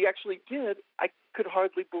 but when he actually did, I could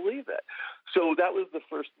hardly believe it. So that was the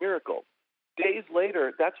first miracle. Days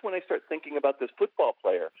later, that's when I start thinking about this football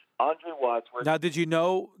player, Andre Wadsworth. Now, did you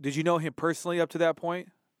know him personally up to that point?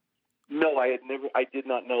 No, I did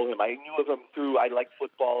not know him. I knew of him through, I like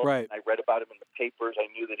football. Right. I read about him in the papers.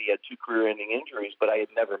 I knew that he had 2 career-ending injuries, but I had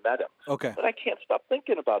never met him. Okay. But I can't stop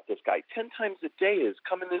thinking about this guy. 10 times a day is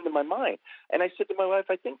coming into my mind. And I said to my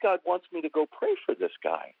wife, I think God wants me to go pray for this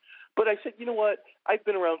guy. But I said, you know what? I've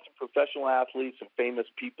been around some professional athletes and famous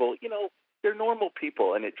people. They're normal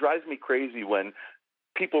people, and it drives me crazy when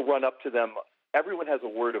people run up to them. Everyone has a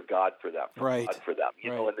word of God for them, right. God for them,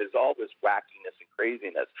 right. and there's all this wackiness and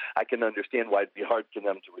craziness. I can understand why it'd be hard for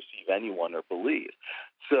them to receive anyone or believe.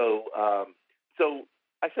 So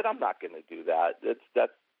I said, I'm not going to do that.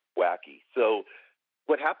 That's wacky. So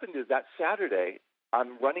what happened is that Saturday,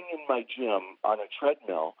 I'm running in my gym on a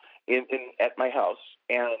treadmill at my house,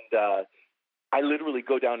 and I literally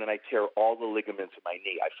go down and I tear all the ligaments in my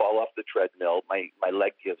knee. I fall off the treadmill. My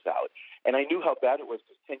leg gives out. And I knew how bad it was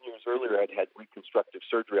because 10 years earlier I'd had reconstructive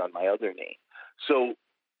surgery on my other knee. So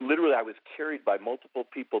literally I was carried by multiple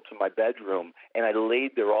people to my bedroom, and I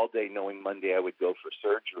laid there all day knowing Monday I would go for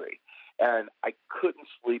surgery. And I couldn't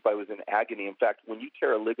sleep. I was in agony. In fact, when you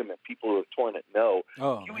tear a ligament, people who have torn it know,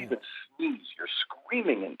 if you even sneeze, you're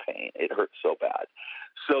screaming in pain. It hurts so bad.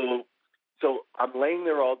 So I'm laying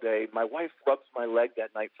there all day. My wife rubs my leg that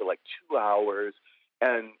night for like 2 hours,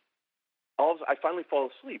 and I finally fall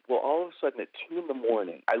asleep. Well, all of a sudden at 2 in the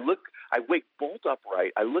morning, I wake bolt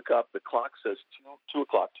upright. I look up, the clock says 2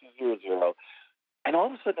 o'clock, 2:00, and all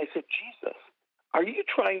of a sudden I said, Jesus, are you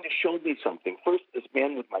trying to show me something? First, this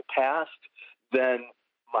man with my past, then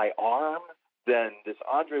my arm, then this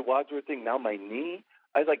Andre Wadsworth thing, now my knee.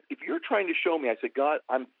 I was like, if you're trying to show me, I said, God,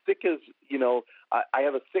 I'm thick as, I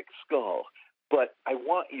have a thick skull, but I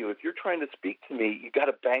want you. If you're trying to speak to me, you got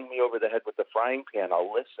to bang me over the head with the frying pan.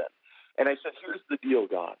 I'll listen. And I said, here's the deal,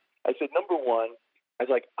 God. I said, number one, I was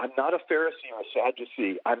like, I'm not a Pharisee or a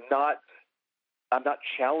Sadducee. I'm not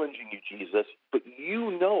challenging you, Jesus, but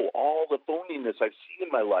you know all the phoniness I've seen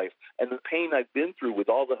in my life and the pain I've been through with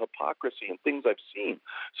all the hypocrisy and things I've seen.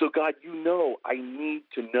 So, God, you know I need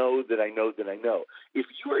to know that I know that I know. If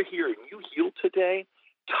you are here and you heal today,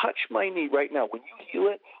 touch my knee right now. When you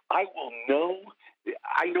heal it, I will know.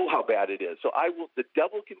 I know how bad it is. So the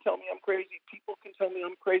devil can tell me I'm crazy. People can tell me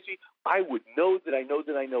I'm crazy. I would know that I know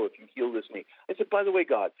that I know if you heal this knee. I said, by the way,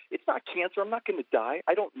 God, it's not cancer. I'm not going to die.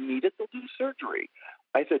 I don't need it. They'll do surgery.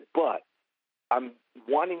 I said, but I'm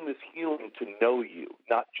wanting this healing to know you,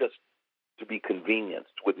 not just to be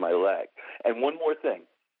convenienced with my leg. And one more thing,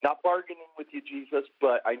 not bargaining with you, Jesus,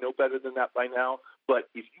 but I know better than that by now. But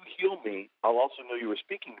if you heal me, I'll also know you were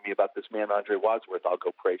speaking to me about this man, Andre Wadsworth. I'll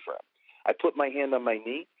go pray for him. I put my hand on my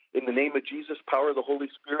knee. In the name of Jesus, power of the Holy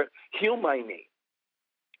Spirit, heal my knee.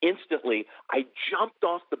 Instantly, I jumped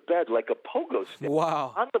off the bed like a pogo stick.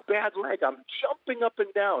 Wow. On the bad leg, I'm jumping up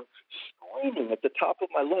and down, screaming at the top of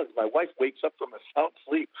my lungs. My wife wakes up from a sound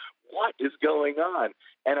sleep. What is going on?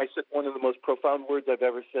 And I said one of the most profound words I've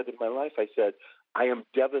ever said in my life. I said, I am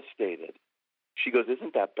devastated. She goes,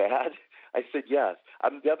 isn't that bad? I said, yes,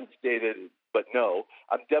 I'm devastated, but no,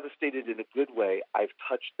 I'm devastated in a good way. I've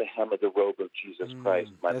touched the hem of the robe of Jesus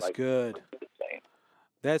Christ. My that's life good. is the same.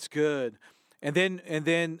 That's good. And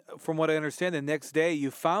then, from what I understand, the next day you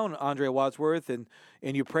found Andre Wadsworth and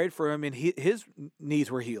you prayed for him, and his knees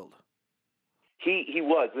were healed. He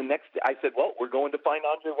was. The next day, I said, well, we're going to find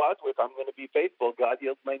Andre Wadsworth. I'm going to be faithful. God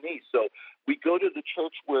healed my knee. So we go to the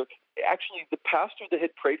church where actually the pastor that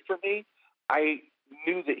had prayed for me, I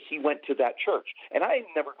knew that he went to that church. And I had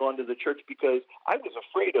never gone to the church because I was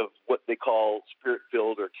afraid of what they call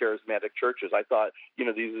spirit-filled or charismatic churches. I thought, these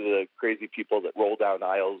are the crazy people that roll down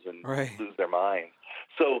aisles and lose their minds.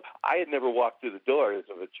 So I had never walked through the doors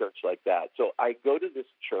of a church like that. So I go to this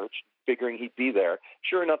church figuring he'd be there.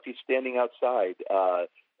 Sure enough, he's standing outside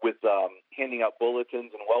with handing out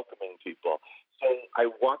bulletins and welcoming people. So I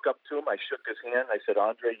walk up to him. I shook his hand. I said,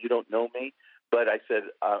 Andre, you don't know me. But I said,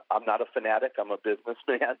 I'm not a fanatic. I'm a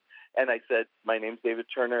businessman. And I said, my name's David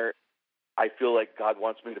Turner. I feel like God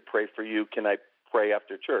wants me to pray for you. Can I pray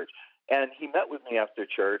after church? And he met with me after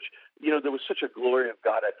church. There was such a glory of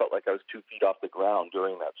God. I felt like I was 2 feet off the ground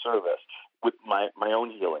during that service with my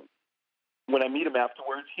own healing. When I meet him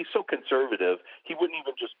afterwards, he's so conservative, he wouldn't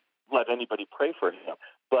even just let anybody pray for him.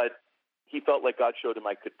 But he felt like God showed him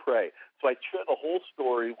I could pray. So I shared the whole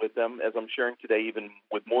story with him, as I'm sharing today, even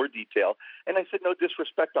with more detail. And I said, no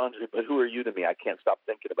disrespect, Andre, but who are you to me? I can't stop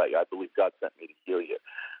thinking about you. I believe God sent me to heal you.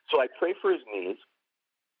 So I pray for his knees.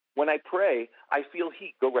 When I pray, I feel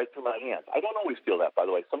heat go right through my hands. I don't always feel that, by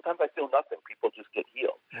the way. Sometimes I feel nothing. People just get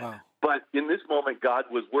healed. Wow. But in this moment, God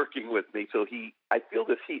was working with me. So I feel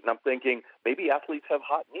this heat, and I'm thinking, maybe athletes have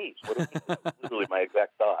hot knees. What if that's literally my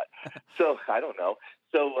exact thought. So I don't know.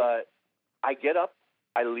 So I get up,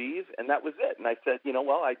 I leave, and that was it. And I said,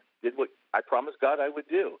 I did what I promised God I would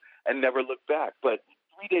do and never looked back. But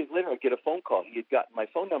 3 days later, I get a phone call. He had gotten my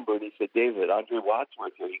phone number, and he said, David, Andre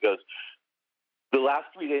Wadsworth here. He goes, the last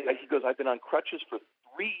 3 days, he goes, I've been on crutches for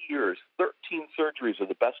 3 years, 13 surgeries of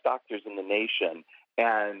the best doctors in the nation,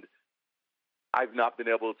 and I've not been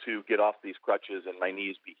able to get off these crutches and my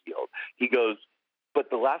knees be healed. He goes, but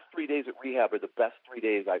the last 3 days at rehab are the best 3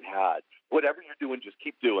 days I've had. Whatever you're doing, just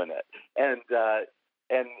keep doing it. And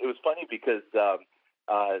it was funny because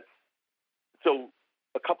so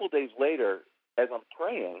a couple days later, as I'm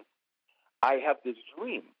praying, I have this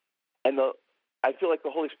dream. And the I feel like the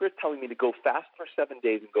Holy Spirit's telling me to go fast for 7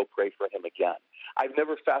 days and go pray for him again. I've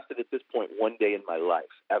never fasted at this point one day in my life,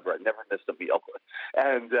 ever. I've never missed a meal.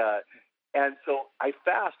 And so I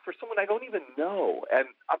fast for someone I don't even know. And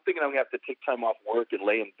I'm thinking I'm going to have to take time off work and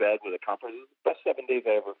lay in bed with a compress. It was the best 7 days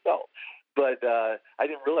I ever felt. But I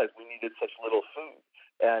didn't realize we needed such little food.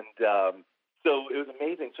 And so it was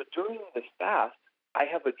amazing. So during this fast, I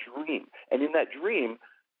have a dream. And in that dream,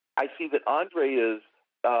 I see that Andre is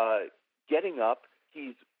getting up.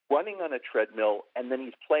 He's running on a treadmill, and then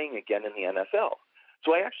he's playing again in the NFL.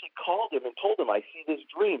 So I actually called him and told him, I see this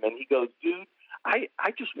dream. And he goes, dude, I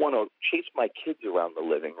just want to chase my kids around the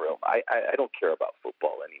living room. I don't care about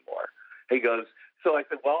football anymore. He goes, so I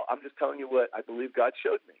said, well, I'm just telling you what I believe God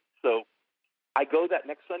showed me. So I go that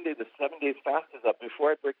next Sunday, the 7 days fast is up.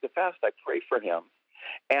 Before I break the fast, I pray for him.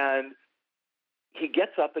 And he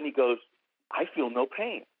gets up and he goes, I feel no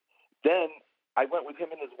pain. Then I went with him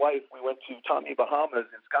and his wife. We went to Tommy Bahamas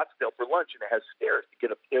in Scottsdale for lunch, and it has stairs to get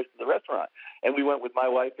upstairs to the restaurant. And we went with my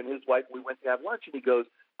wife and his wife. We went to have lunch, and he goes,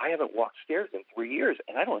 I haven't walked stairs in 3 years,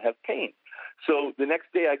 and I don't have pain. So the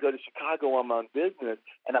next day I go to Chicago. I'm on business,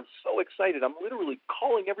 and I'm so excited. I'm literally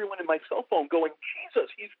calling everyone in my cell phone going, Jesus,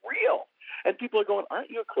 he's real. And people are going, aren't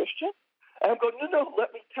you a Christian? And I'm going, no,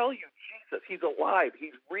 let me tell you, Jesus, he's alive.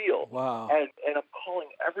 He's real. Wow. And I'm calling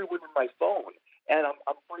everyone in my phone. And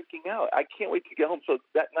I'm freaking out. I can't wait to get home. So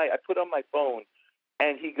that night I put on my phone,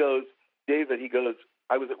 and he goes, David, he goes,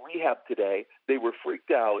 I was at rehab today. They were freaked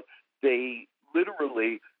out. They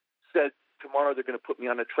literally said tomorrow they're going to put me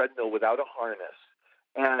on a treadmill without a harness.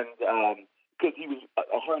 And because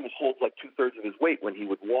a harness holds like 2/3 of his weight when he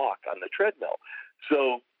would walk on the treadmill.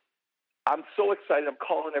 So I'm so excited. I'm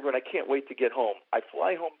calling everyone. I can't wait to get home. I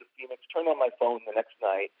fly home to Phoenix, turn on my phone the next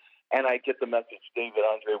night, and I get the message, David,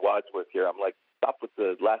 Andre Wadsworth here. I'm like, stop with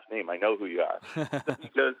the last name. I know who you are.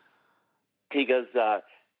 He goes,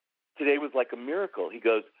 today was like a miracle. He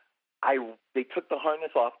goes, they took the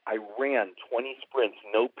harness off. I ran 20 sprints,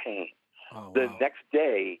 no pain. Oh, wow. The next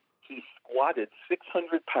day, he squatted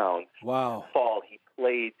 600 pounds. Wow. Fall, he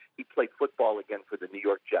played football again for the New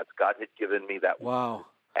York Jets. God had given me that Wow.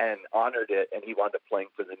 and honored it, and he wound up playing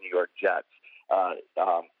for the New York Jets.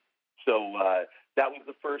 So that was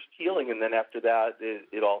the first healing, and then after that,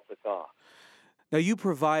 it all took off. Now, you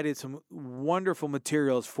provided some wonderful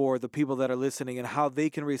materials for the people that are listening and how they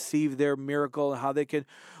can receive their miracle and how they can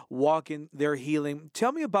walk in their healing.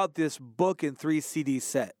 Tell me about this book and 3 CD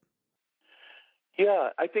set. Yeah,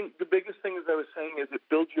 I think the biggest thing, as I was saying, is it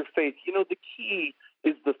builds your faith. You know, the key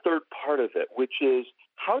is the third part of it, which is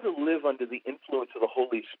how to live under the influence of the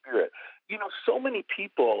Holy Spirit. You know, so many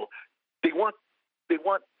people, they want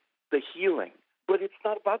the healing. But it's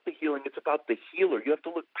not about the healing, it's about the healer. You have to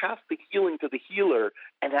look past the healing to the healer,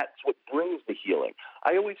 and that's what brings the healing.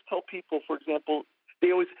 I always tell people, for example,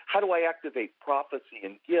 how do I activate prophecy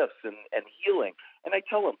and gifts and healing? And I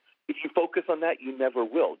tell them, if you focus on that, you never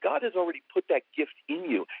will. God has already put that gift in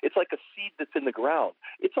you. It's like a seed that's in the ground.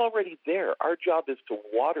 It's already there. Our job is to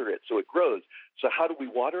water it so it grows. So how do we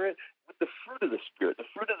water it? With the fruit of the Spirit. The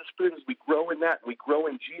fruit of the Spirit is we grow in that, and we grow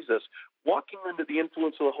in Jesus, walking under the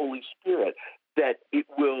influence of the Holy Spirit, that it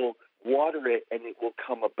will water it and it will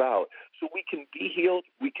come about. So we can be healed,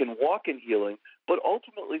 we can walk in healing, but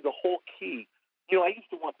ultimately the whole key, you know, I used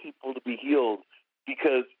to want people to be healed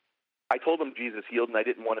because I told them Jesus healed and I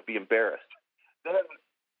didn't want to be embarrassed. Then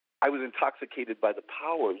I was intoxicated by the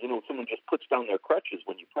power. You know, someone just puts down their crutches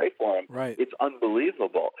when you pray for them. Right. It's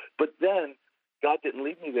unbelievable. But then God didn't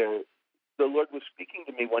leave me there. The Lord was speaking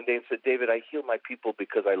to me one day and said, David, I heal my people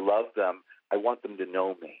because I love them. I want them to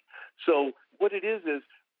know me. So what it is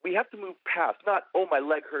we have to move past, not, oh, my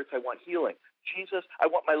leg hurts, I want healing. Jesus, I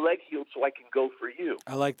want my leg healed so I can go for you.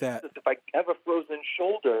 I like that. If I have a frozen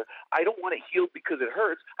shoulder, I don't want it healed because it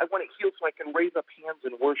hurts. I want it healed so I can raise up hands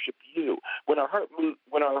and worship you. When our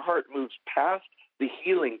heart moves past the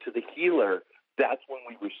healing to the healer, that's when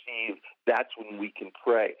we receive. That's when we can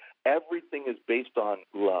pray. Everything is based on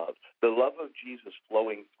love. The love of Jesus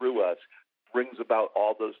flowing through us brings about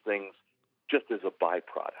all those things just as a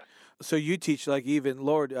byproduct. So you teach, like, even,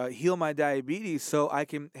 Lord, heal my diabetes so I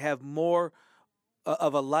can have more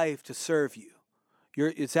of a life to serve you.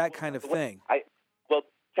 It's that kind of thing. Well,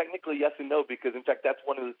 technically, yes and no, because, in fact, that's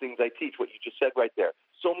one of the things I teach, what you just said right there.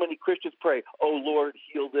 So many Christians pray, oh, Lord,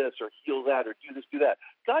 heal this or heal that or do this, do that.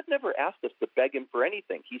 God never asked us to beg him for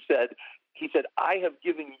anything. He said, I have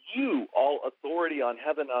given you all authority on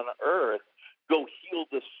heaven and on earth. Go heal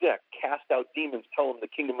the sick, cast out demons, tell them the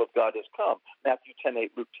kingdom of God has come. Matthew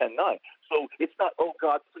 10:8, Luke 10:9. So it's not, oh,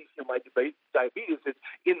 God, please heal my diabetes. It's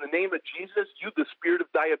in the name of Jesus, you, the spirit of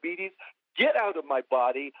diabetes, Get out of my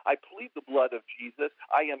body. I plead the blood of Jesus.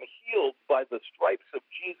 I am healed by the stripes of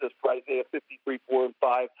Jesus, for Isaiah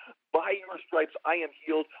 53:4-5. By your stripes I am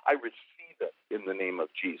healed. I receive it in the name of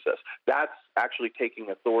Jesus. That's actually taking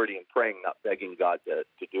authority and praying, not begging God to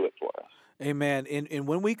do it for us. Amen. And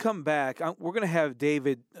when we come back, we're going to have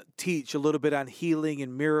David teach a little bit on healing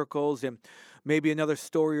and miracles and maybe another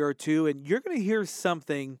story or two. And you're going to hear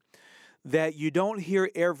something that you don't hear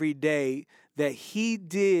every day that he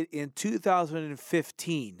did in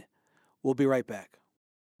 2015. We'll be right back.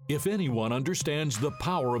 If anyone understands the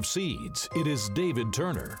power of seeds, it is David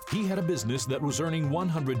Turner. He had a business that was earning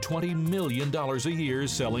 $120 million a year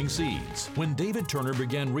selling seeds. When David Turner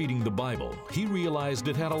began reading the Bible, he realized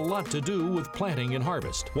it had a lot to do with planting and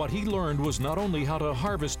harvest. What he learned was not only how to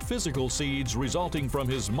harvest physical seeds resulting from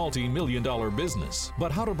his multi-million-dollar business,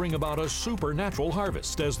 but how to bring about a supernatural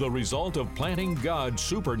harvest as the result of planting God's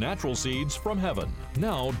supernatural seeds from heaven.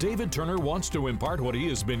 Now, David Turner wants to impart what he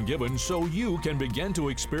has been given so you can begin to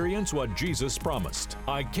experience what Jesus promised.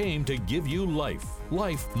 I came to give you life,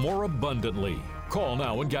 life more abundantly. Call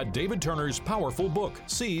now and get David Turner's powerful book,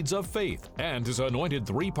 Seeds of Faith, and his anointed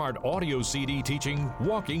 3-part audio CD teaching,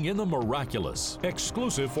 Walking in the Miraculous,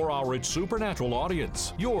 exclusive for our It's Supernatural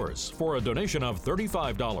audience. Yours for a donation of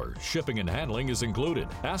 $35. Shipping and handling is included.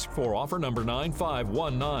 Ask for offer number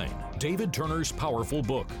 9519. David Turner's powerful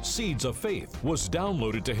book, Seeds of Faith, was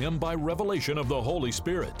downloaded to him by revelation of the Holy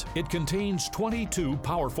Spirit. It contains 22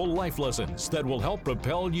 powerful life lessons that will help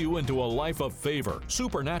propel you into a life of favor,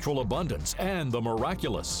 supernatural abundance, and the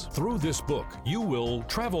miraculous. Through this book, you will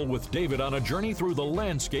travel with David on a journey through the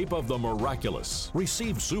landscape of the miraculous.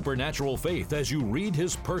 Receive supernatural faith as you read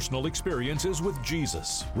his personal experiences with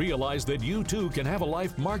Jesus. Realize that you too can have a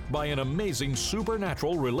life marked by an amazing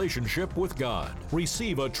supernatural relationship with God.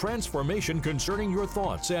 Receive a transformation concerning your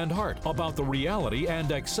thoughts and heart about the reality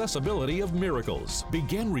and accessibility of miracles.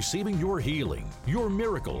 Begin receiving your healing, your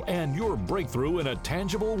miracle, and your breakthrough in a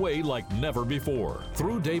tangible way like never before.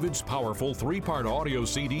 Through David's powerful 3-part audio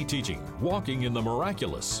CD teaching, Walking in the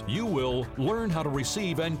Miraculous, you will learn how to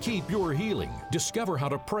receive and keep your healing, discover how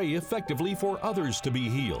to pray effectively for others to be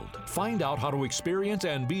healed, find out how to experience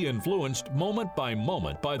and be influenced moment by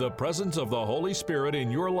moment by the presence of the Holy Spirit in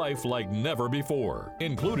your life like never before.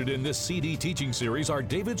 Included in this CD teaching series are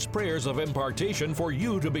David's prayers of impartation for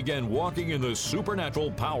you to begin walking in the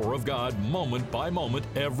supernatural power of God moment by moment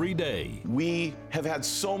every day. We have had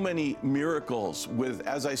so many miracles with,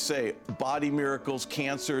 as I say, body miracles,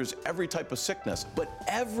 cancers, every type of sickness. But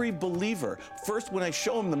every believer, first when I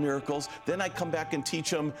show them the miracles, then I come back and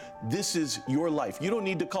teach them, this is your life. You don't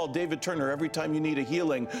need to call David Turner every time you need a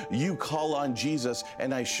healing. You call on Jesus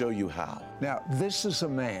and I show you how. Now, this is a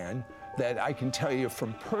man that I can tell you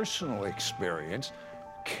from personal experience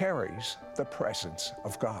carries the presence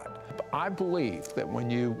of God. I believe that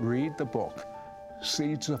when you read the book,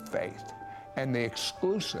 Seeds of Faith, and the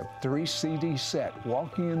exclusive 3-CD set,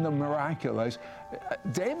 Walking in the Miraculous,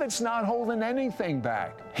 David's not holding anything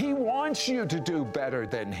back. He wants you to do better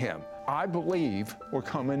than him. I believe we're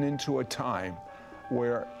coming into a time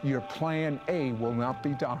where your plan A will not be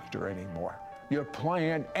doctor anymore. Your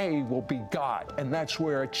plan A will be God, and that's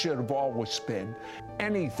where it should have always been.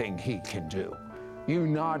 Anything he can do, you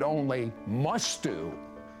not only must do,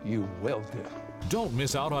 you will do. Don't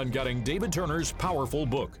miss out on getting David Turner's powerful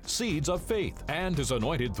book, Seeds of Faith, and his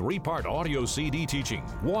anointed 3-part audio CD teaching,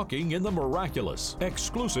 Walking in the Miraculous,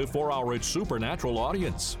 exclusive for our It's Supernatural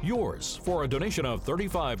audience. Yours for a donation of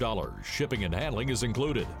 $35. Shipping and handling is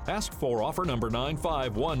included. Ask for offer number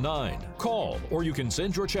 9519. Call, or you can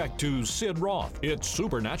send your check to Sid Roth. It's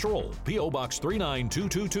Supernatural, P.O. Box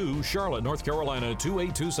 39222, Charlotte, North Carolina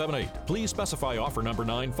 28278. Please specify offer number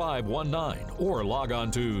 9519 or log on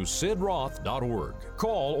to sidroth.org.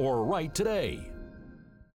 Call or write today.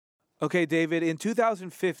 Okay, David, in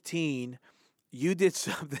 2015, you did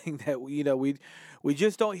something that we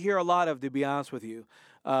just don't hear a lot of, to be honest with you.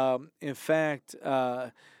 In fact,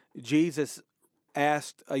 Jesus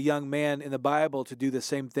asked a young man in the Bible to do the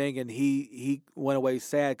same thing, and he went away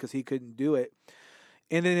sad because he couldn't do it.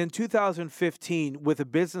 And then in 2015, with the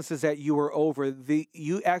businesses that you were over,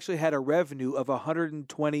 you actually had a revenue of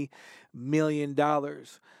 $120 million.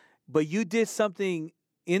 But you did something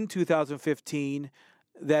in 2015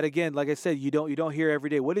 that, again, like I said, you don't hear every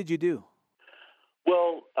day. What did you do?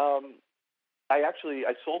 Well,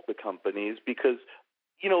 I sold the companies because,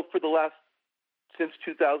 since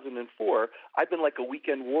 2004, I've been like a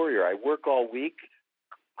weekend warrior. I work all week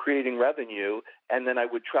creating revenue, and then I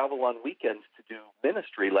would travel on weekends to do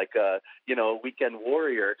ministry like a weekend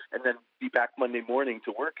warrior, and then be back Monday morning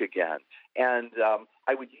to work again. And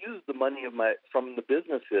I would use the money from the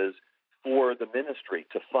businesses for the ministry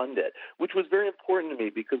to fund it, which was very important to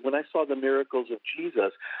me because when I saw the miracles of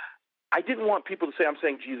Jesus, I didn't want people to say I'm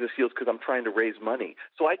saying Jesus heals because I'm trying to raise money.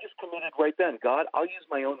 So I just committed right then, God, I'll use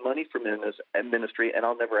my own money for ministry, and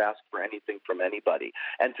I'll never ask for anything from anybody.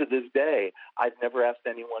 And to this day, I've never asked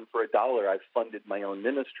anyone for $1. I've funded my own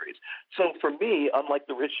ministries. So for me, unlike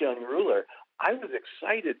the rich young ruler, I was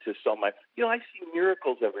excited to sell my, I see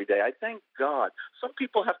miracles every day. I thank God. Some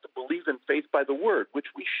people have to believe in faith by the word, which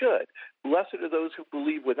we should. Blessed are those who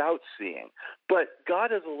believe without seeing. But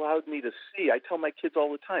God has allowed me to see. I tell my kids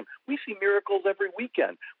all the time, we see miracles every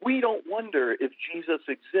weekend. We don't wonder if Jesus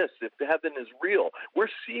exists, if heaven is real.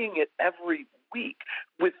 We're seeing it every week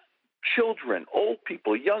with children, old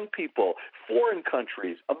people, young people, foreign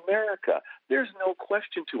countries, America. There's no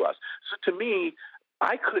question to us. So to me,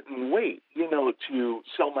 I couldn't wait, to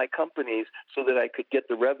sell my companies so that I could get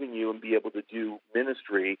the revenue and be able to do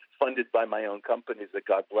ministry funded by my own companies that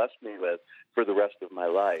God blessed me with for the rest of my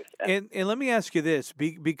life. And let me ask you this,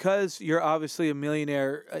 because you're obviously a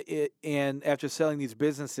millionaire and after selling these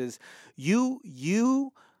businesses,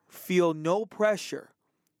 you feel no pressure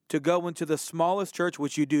to go into the smallest church,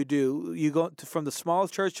 which you do. You go from the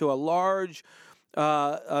smallest church to a large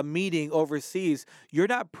a meeting overseas. You're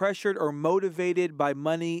not pressured or motivated by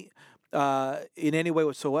money in any way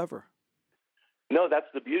whatsoever. No, that's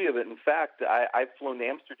the beauty of it. In fact, I've flown to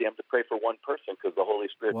Amsterdam to pray for one person because the Holy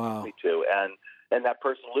Spirit told me to. And that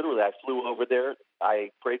person, literally, I flew over there, I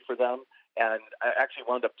prayed for them, and I actually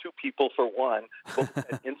wound up 2 people for one, both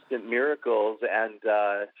had instant miracles, and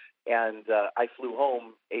I flew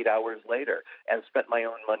home 8 hours later and spent my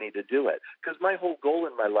own money to do it. Because my whole goal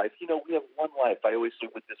in my life, we have one life. I always say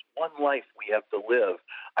with this one life we have to live,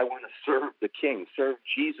 I want to serve the King, serve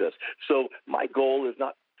Jesus. So my goal is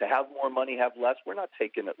not to have more money, have less. We're not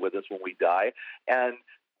taking it with us when we die. And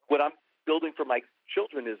what I'm building for my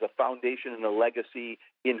children is a foundation and a legacy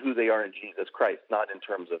in who they are in Jesus Christ, not in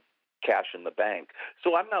terms of cash in the bank.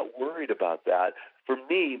 So I'm not worried about that. For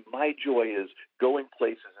me, my joy is going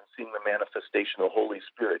places and seeing the manifestation of the Holy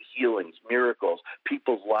Spirit, healings, miracles,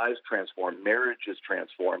 people's lives transformed, marriages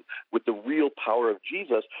transformed with the real power of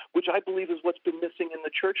Jesus, which I believe is what's been missing in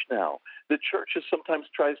the church now. The church sometimes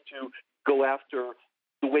tries to go after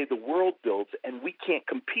the way the world builds, and we can't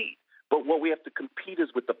compete. But what we have to compete is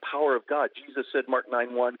with the power of God. Jesus said, Mark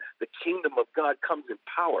 9:1, the kingdom of God comes in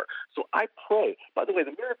power. So I pray. By the way,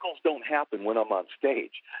 the miracles don't happen when I'm on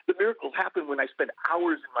stage. The miracles happen when I spend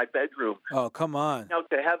hours in my bedroom. Oh, come on. Out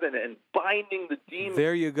to heaven and binding the demons.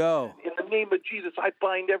 There you go. In the name of Jesus, I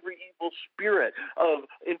bind every evil spirit of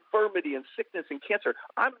infirmity and sickness and cancer.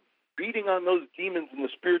 I'm beating on those demons in the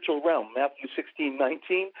spiritual realm. Matthew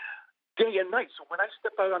 16:19. Day and night. So when I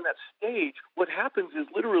step out on that stage, what happens is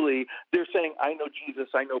literally they're saying, I know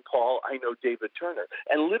Jesus, I know Paul, I know David Turner.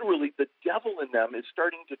 And literally the devil in them is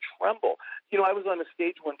starting to tremble. I was on a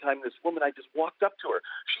stage one time, this woman, I just walked up to her.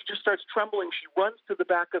 She just starts trembling. She runs to the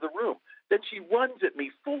back of the room. Then she runs at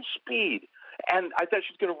me full speed. And I thought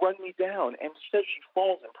she was going to run me down. And says she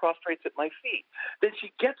falls and prostrates at my feet. Then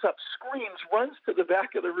she gets up, screams, runs to the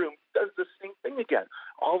back of the room, does the same thing again.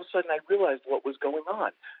 All of a sudden, I realized what was going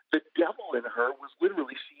on. The devil in her was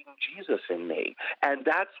literally seeing Jesus in me. And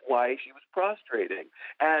that's why she was prostrating.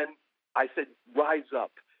 And I said, rise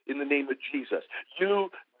up in the name of Jesus. You,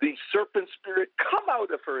 the serpent spirit, come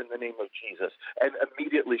out of her in the name of Jesus. And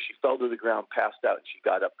immediately she fell to the ground, passed out, and she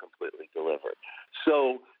got up completely delivered.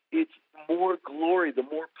 So it's more glory, the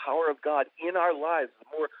more power of God in our lives.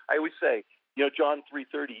 The more, I always say, John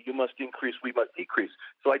 3:30, you must increase, we must decrease.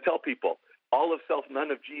 So I tell people, all of self,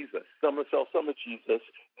 none of Jesus. Some of self, some of Jesus.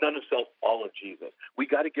 None of self, all of Jesus. We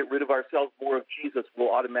got to get rid of ourselves, more of Jesus.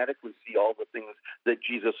 We'll automatically see all the things that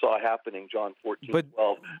Jesus saw happening. John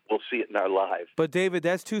 14:12. We'll see it in our lives. But David,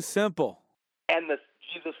 that's too simple. And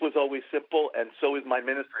Jesus was always simple, and so is my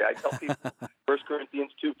ministry. I tell people, 1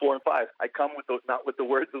 Corinthians 2:4 and 5, I come not with the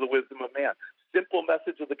words of the wisdom of man. Simple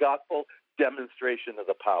message of the gospel, demonstration of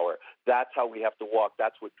the power. That's how we have to walk.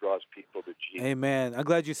 That's what draws people to Jesus. Amen. I'm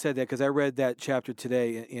glad you said that because I read that chapter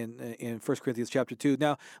today in 1 Corinthians chapter 2.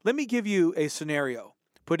 Now, let me give you a scenario,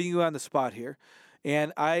 putting you on the spot here.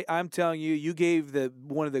 And I'm telling you, you gave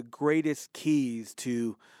one of the greatest keys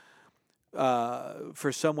to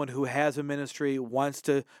for someone who has a ministry, wants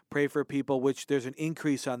to pray for people, which there's an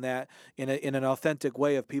increase on that in an authentic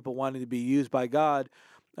way of people wanting to be used by God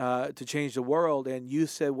to change the world. And you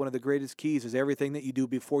said one of the greatest keys is everything that you do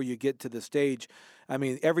before you get to the stage. I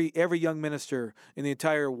mean, every young minister in the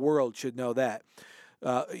entire world should know that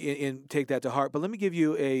and take that to heart. But let me give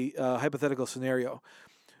you a hypothetical scenario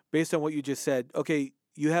based on what you just said. Okay,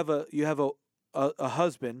 you have a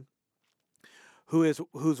husband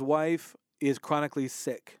whose wife is chronically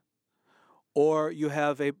sick, or you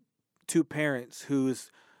have two parents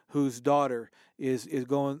whose daughter is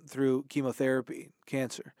going through chemotherapy,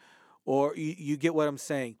 cancer, or you get what I'm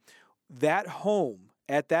saying. That home,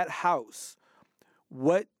 at that house,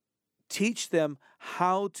 teach them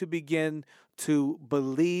how to begin to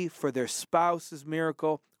believe for their spouse's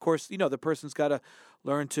miracle. Of course, the person's got to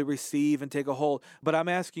learn to receive and take a hold. But I'm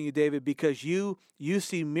asking you, David, because you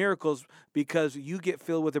see miracles because you get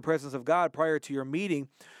filled with the presence of God prior to your meeting.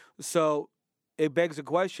 So it begs the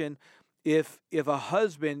question, if a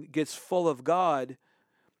husband gets full of God,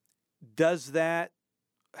 does that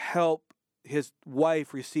help his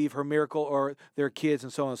wife receive her miracle or their kids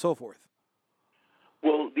and so on and so forth?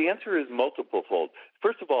 Well, the answer is multiple-fold.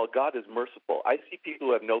 First of all, God is merciful. I see people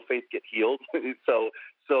who have no faith get healed.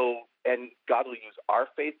 And God will use our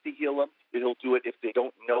faith to heal them. He'll do it if they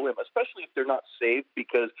don't know him, especially if they're not saved,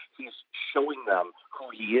 because he's showing them who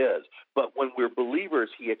he is. But when we're believers,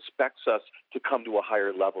 he expects us to come to a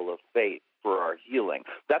higher level of faith for our healing.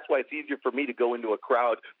 That's why it's easier for me to go into a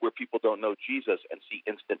crowd where people don't know Jesus and see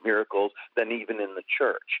instant miracles than even in the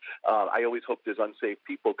church. I always hope there's unsaved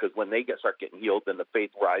people, because when they start getting healed, then the faith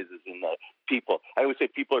rises in the people. I always say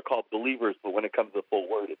people are called believers, but when it comes to the full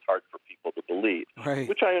word, it's hard for people to believe, right.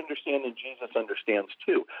 Which I understand and Jesus understands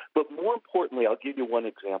too. But more importantly, I'll give you one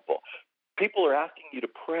example. People are asking you to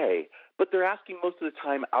pray, but they're asking most of the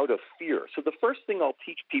time out of fear. So the first thing I'll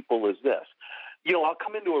teach people is this. I'll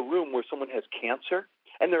come into a room where someone has cancer,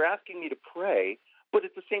 and they're asking me to pray, but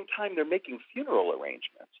at the same time, they're making funeral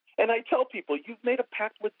arrangements. And I tell people, you've made a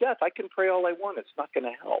pact with death. I can pray all I want. It's not going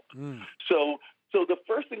to help. So the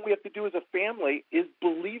first thing we have to do as a family is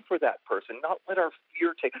believe for that person, not let our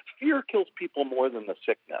fear take. Fear kills people more than the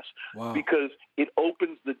sickness. Wow. Because it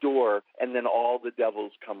opens the door, and then all the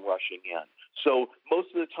devils come rushing in. So most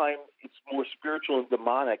of the time, it's more spiritual and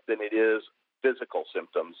demonic than it is physical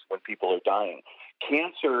symptoms when people are dying.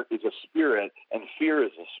 Cancer is a spirit, and fear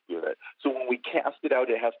is a spirit. So when we cast it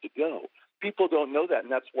out, it has to go. People don't know that,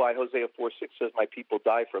 and that's why Hosea 4:6 says, my people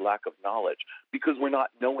die for lack of knowledge, because we're not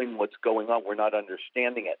knowing what's going on. We're not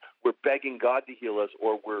understanding it. We're begging God to heal us,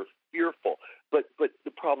 or we're fearful. But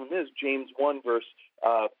the problem is, James 1, verse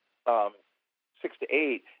 6 to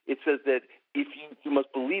 8, it says that if you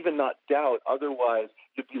must believe and not doubt, otherwise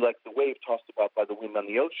you'd be like the wave tossed about by the wind on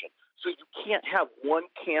the ocean. So you can't have one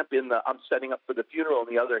camp in the I'm setting up for the funeral, and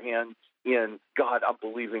the other hand in God, I'm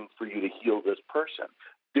believing for you to heal this person.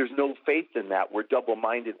 There's no faith in that. We're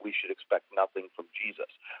double-minded. We should expect nothing from Jesus.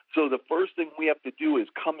 So the first thing we have to do is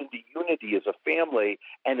come into unity as a family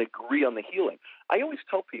and agree on the healing. I always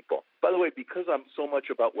tell people, by the way, because I'm so much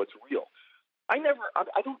about what's real, I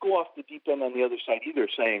don't go off the deep end on the other side either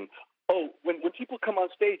saying, when people come on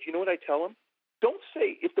stage, you know what I tell them? Don't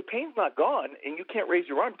say, if the pain's not gone and you can't raise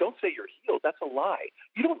your arm, don't say you're healed. That's a lie.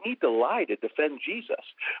 You don't need to lie to defend Jesus.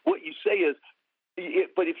 What you say is,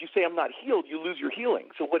 but if you say I'm not healed, you lose your healing.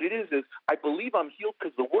 So what it is I believe I'm healed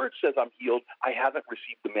because the word says I'm healed. I haven't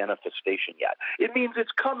received the manifestation yet. It means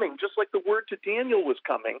it's coming, just like the word to Daniel was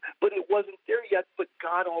coming, but it wasn't there yet, but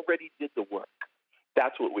God already did the work.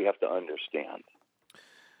 That's what we have to understand.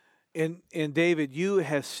 And David, you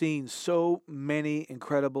have seen so many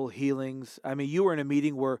incredible healings. I mean, you were in a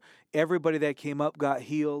meeting where everybody that came up got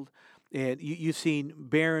healed, and you've seen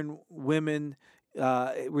barren women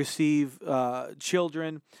receive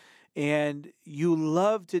children, and you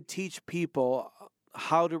love to teach people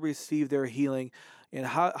how to receive their healing and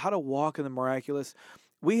how to walk in the miraculous.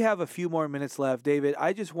 We have a few more minutes left. David,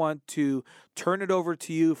 I just want to turn it over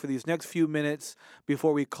to you for these next few minutes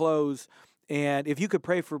before we close. And if you could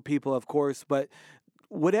pray for people, of course, but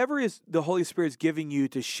whatever is the Holy Spirit's giving you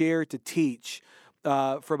to share, to teach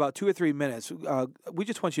for about 2 or 3 minutes, we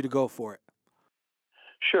just want you to go for it.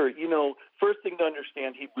 Sure. First thing to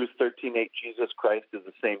understand, Hebrews 13:8, Jesus Christ is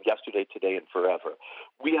the same yesterday, today, and forever.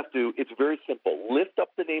 It's very simple. Lift up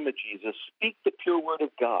the name of Jesus. Speak the pure word of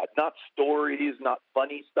God, not stories, not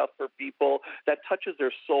funny stuff for people. That touches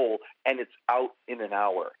their soul, and it's out in an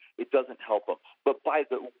hour. It doesn't help them. But by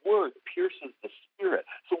the word pierces the spirit.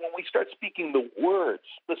 So when we start speaking the word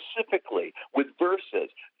specifically with verses,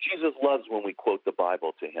 Jesus loves when we quote the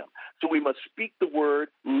Bible to him. So we must speak the word,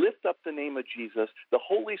 lift up the name of Jesus. The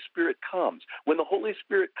Holy Spirit comes. When the Holy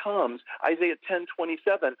Spirit comes, Isaiah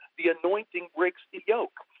 10:27, the anointing breaks the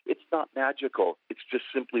yoke. It's not magical. It's just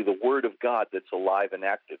simply the word of God that's alive and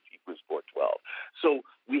active, Hebrews 4:12. So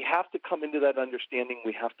we have to come into that understanding.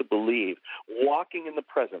 We have to believe, walking in the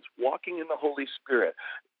presence, walking in the Holy Spirit,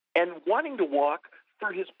 and wanting to walk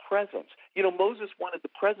for his presence. Moses wanted the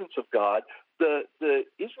presence of God. The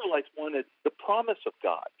Israelites wanted the promise of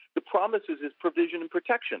God. The promise is his provision and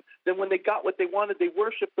protection. Then when they got what they wanted, they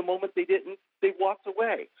worshiped. The moment they didn't, they walked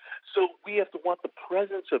away. So we have to want the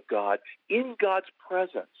presence of God. In God's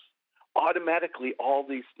presence, automatically all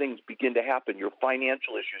these things begin to happen. Your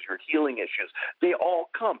financial issues, your healing issues, they all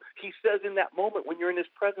come. He says in that moment when you're in his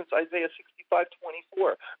presence, Isaiah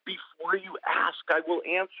 65:24, before you ask, I will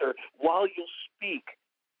answer. While you speak,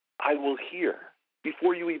 I will hear.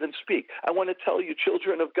 Before you even speak. I want to tell you,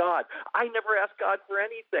 children of God, I never ask God for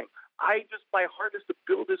anything. My heart is to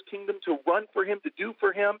build his kingdom, to run for him, to do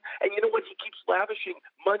for him. And you know what? He keeps lavishing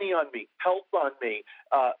money on me, health on me,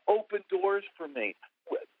 open doors for me.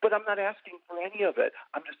 But I'm not asking for any of it.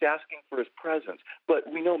 I'm just asking for his presence. But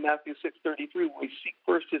we know Matthew 6:33, when we seek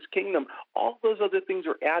first his kingdom, all those other things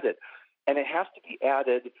are added. And it has to be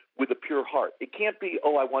added with a pure heart. It can't be,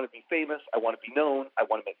 I want to be famous, I want to be known, I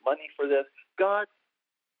want to make money for this. God,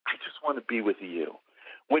 I just want to be with you.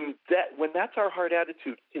 When that's our heart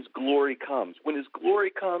attitude, his glory comes. When his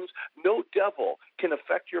glory comes, no devil can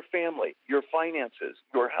affect your family, your finances,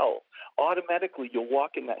 your health. Automatically, you'll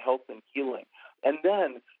walk in that health and healing. And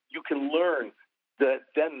then you can learn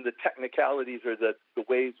the technicalities or the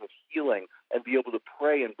ways of healing and be able to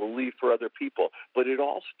pray and believe for other people. But it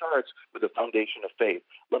all starts with a foundation of faith.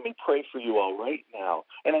 Let me pray for you all right now.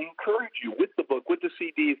 And I encourage you with the book, with the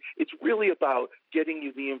CDs, it's really about getting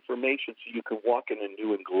you the information so you can walk in a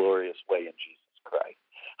new and glorious way in Jesus Christ.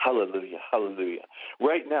 Hallelujah, hallelujah.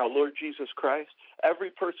 Right now, Lord Jesus Christ,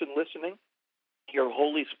 every person listening, your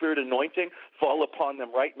Holy Spirit anointing fall upon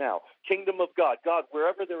them right now. Kingdom of God, God,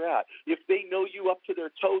 wherever they're at, if they know you up to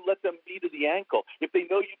their toe, let them be to the ankle. If they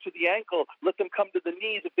know you to the ankle, let them come to the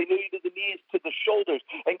knees. If they know you to the knees, to the shoulders.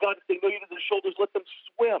 And God, if they know you to the shoulders, let them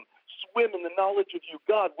swim in the knowledge of you.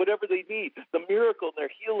 God, whatever they need, the miracle,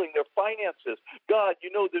 their healing, their finances. God,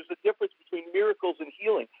 you know there's a difference between miracles and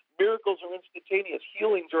healing. Miracles are instantaneous.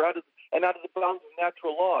 Healings are out of the bounds of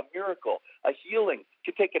natural law. A miracle, a healing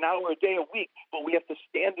can take an hour, a day, a week, but we have to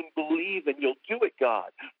stand and believe, and you'll do it,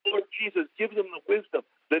 God. Lord Jesus, give them the wisdom,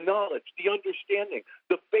 the knowledge, the understanding,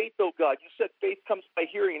 the faith, oh God. You said faith comes by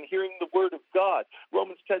hearing, and hearing the word of God.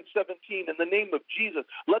 Romans 10:17, in the name of Jesus,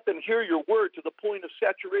 let them hear your word to the point of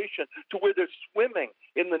saturation, to where they're swimming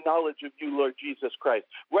in the knowledge of you, Lord Jesus Christ.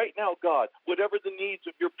 Right now, God, whatever the needs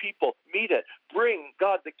of your people, meet it. Bring,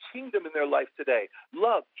 God, the kingdom in their life today.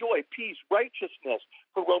 Love, joy, peace, righteousness,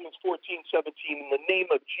 for Romans 14:17, in the name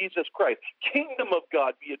of Jesus Christ. Kingdom of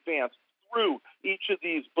God be advanced through each of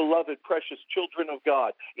these beloved, precious children of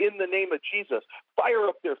God. In the name of Jesus, fire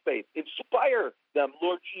up their faith. Inspire them,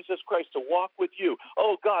 Lord Jesus Christ, to walk with you.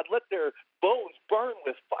 Oh, God, let their bones burn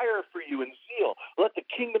with fire for you and zeal. Let the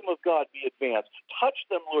kingdom of God be advanced. Touch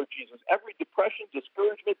them, Lord Jesus. Every depression,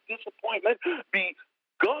 discouragement, disappointment be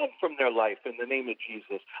gone from their life in the name of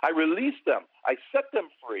Jesus. I release them. I set them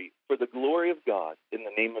free for the glory of God in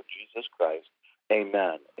the name of Jesus Christ.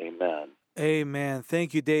 Amen. Amen. Amen.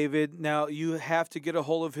 Thank you, David. Now, you have to get a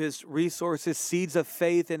hold of his resources, Seeds of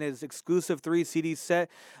Faith, and his exclusive 3-CD set.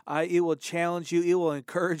 It will challenge you. It will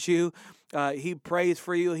encourage you. He prays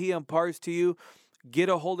for you. He imparts to you. Get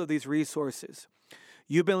a hold of these resources.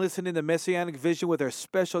 You've been listening to Messianic Vision with our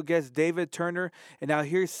special guest, David Turner. And now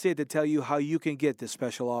here's Sid to tell you how you can get this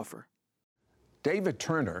special offer. David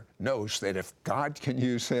Turner knows that if God can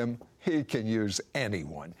use him, he can use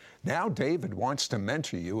anyone. Now David wants to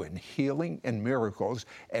mentor you in healing and miracles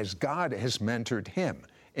as God has mentored him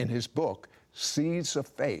in his book, Seeds of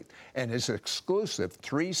Faith, and his exclusive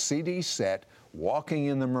 3-CD set, Walking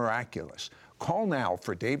in the Miraculous. Call now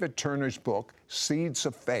for David Turner's book, Seeds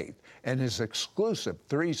of Faith, and his exclusive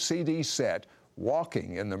 3-CD set,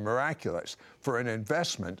 Walking in the Miraculous, for an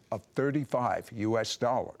investment of $35 US.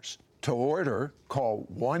 To order, call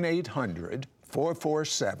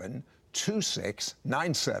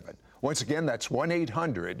 1-800-447-2697. Once again, that's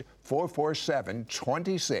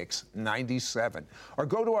 1-800-447-2697. Or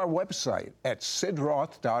go to our website at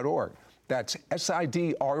sidroth.org. That's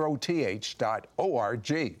SIDROTH.org.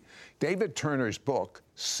 David Turner's book,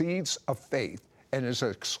 Seeds of Faith, and his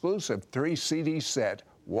exclusive 3-CD set,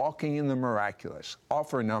 Walking in the Miraculous,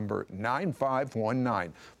 offer number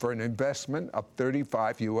 9519, for an investment of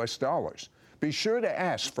 $35 US. Be sure to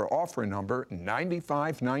ask for offer number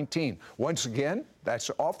 9519. Once again,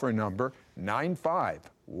 that's offer number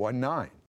 9519.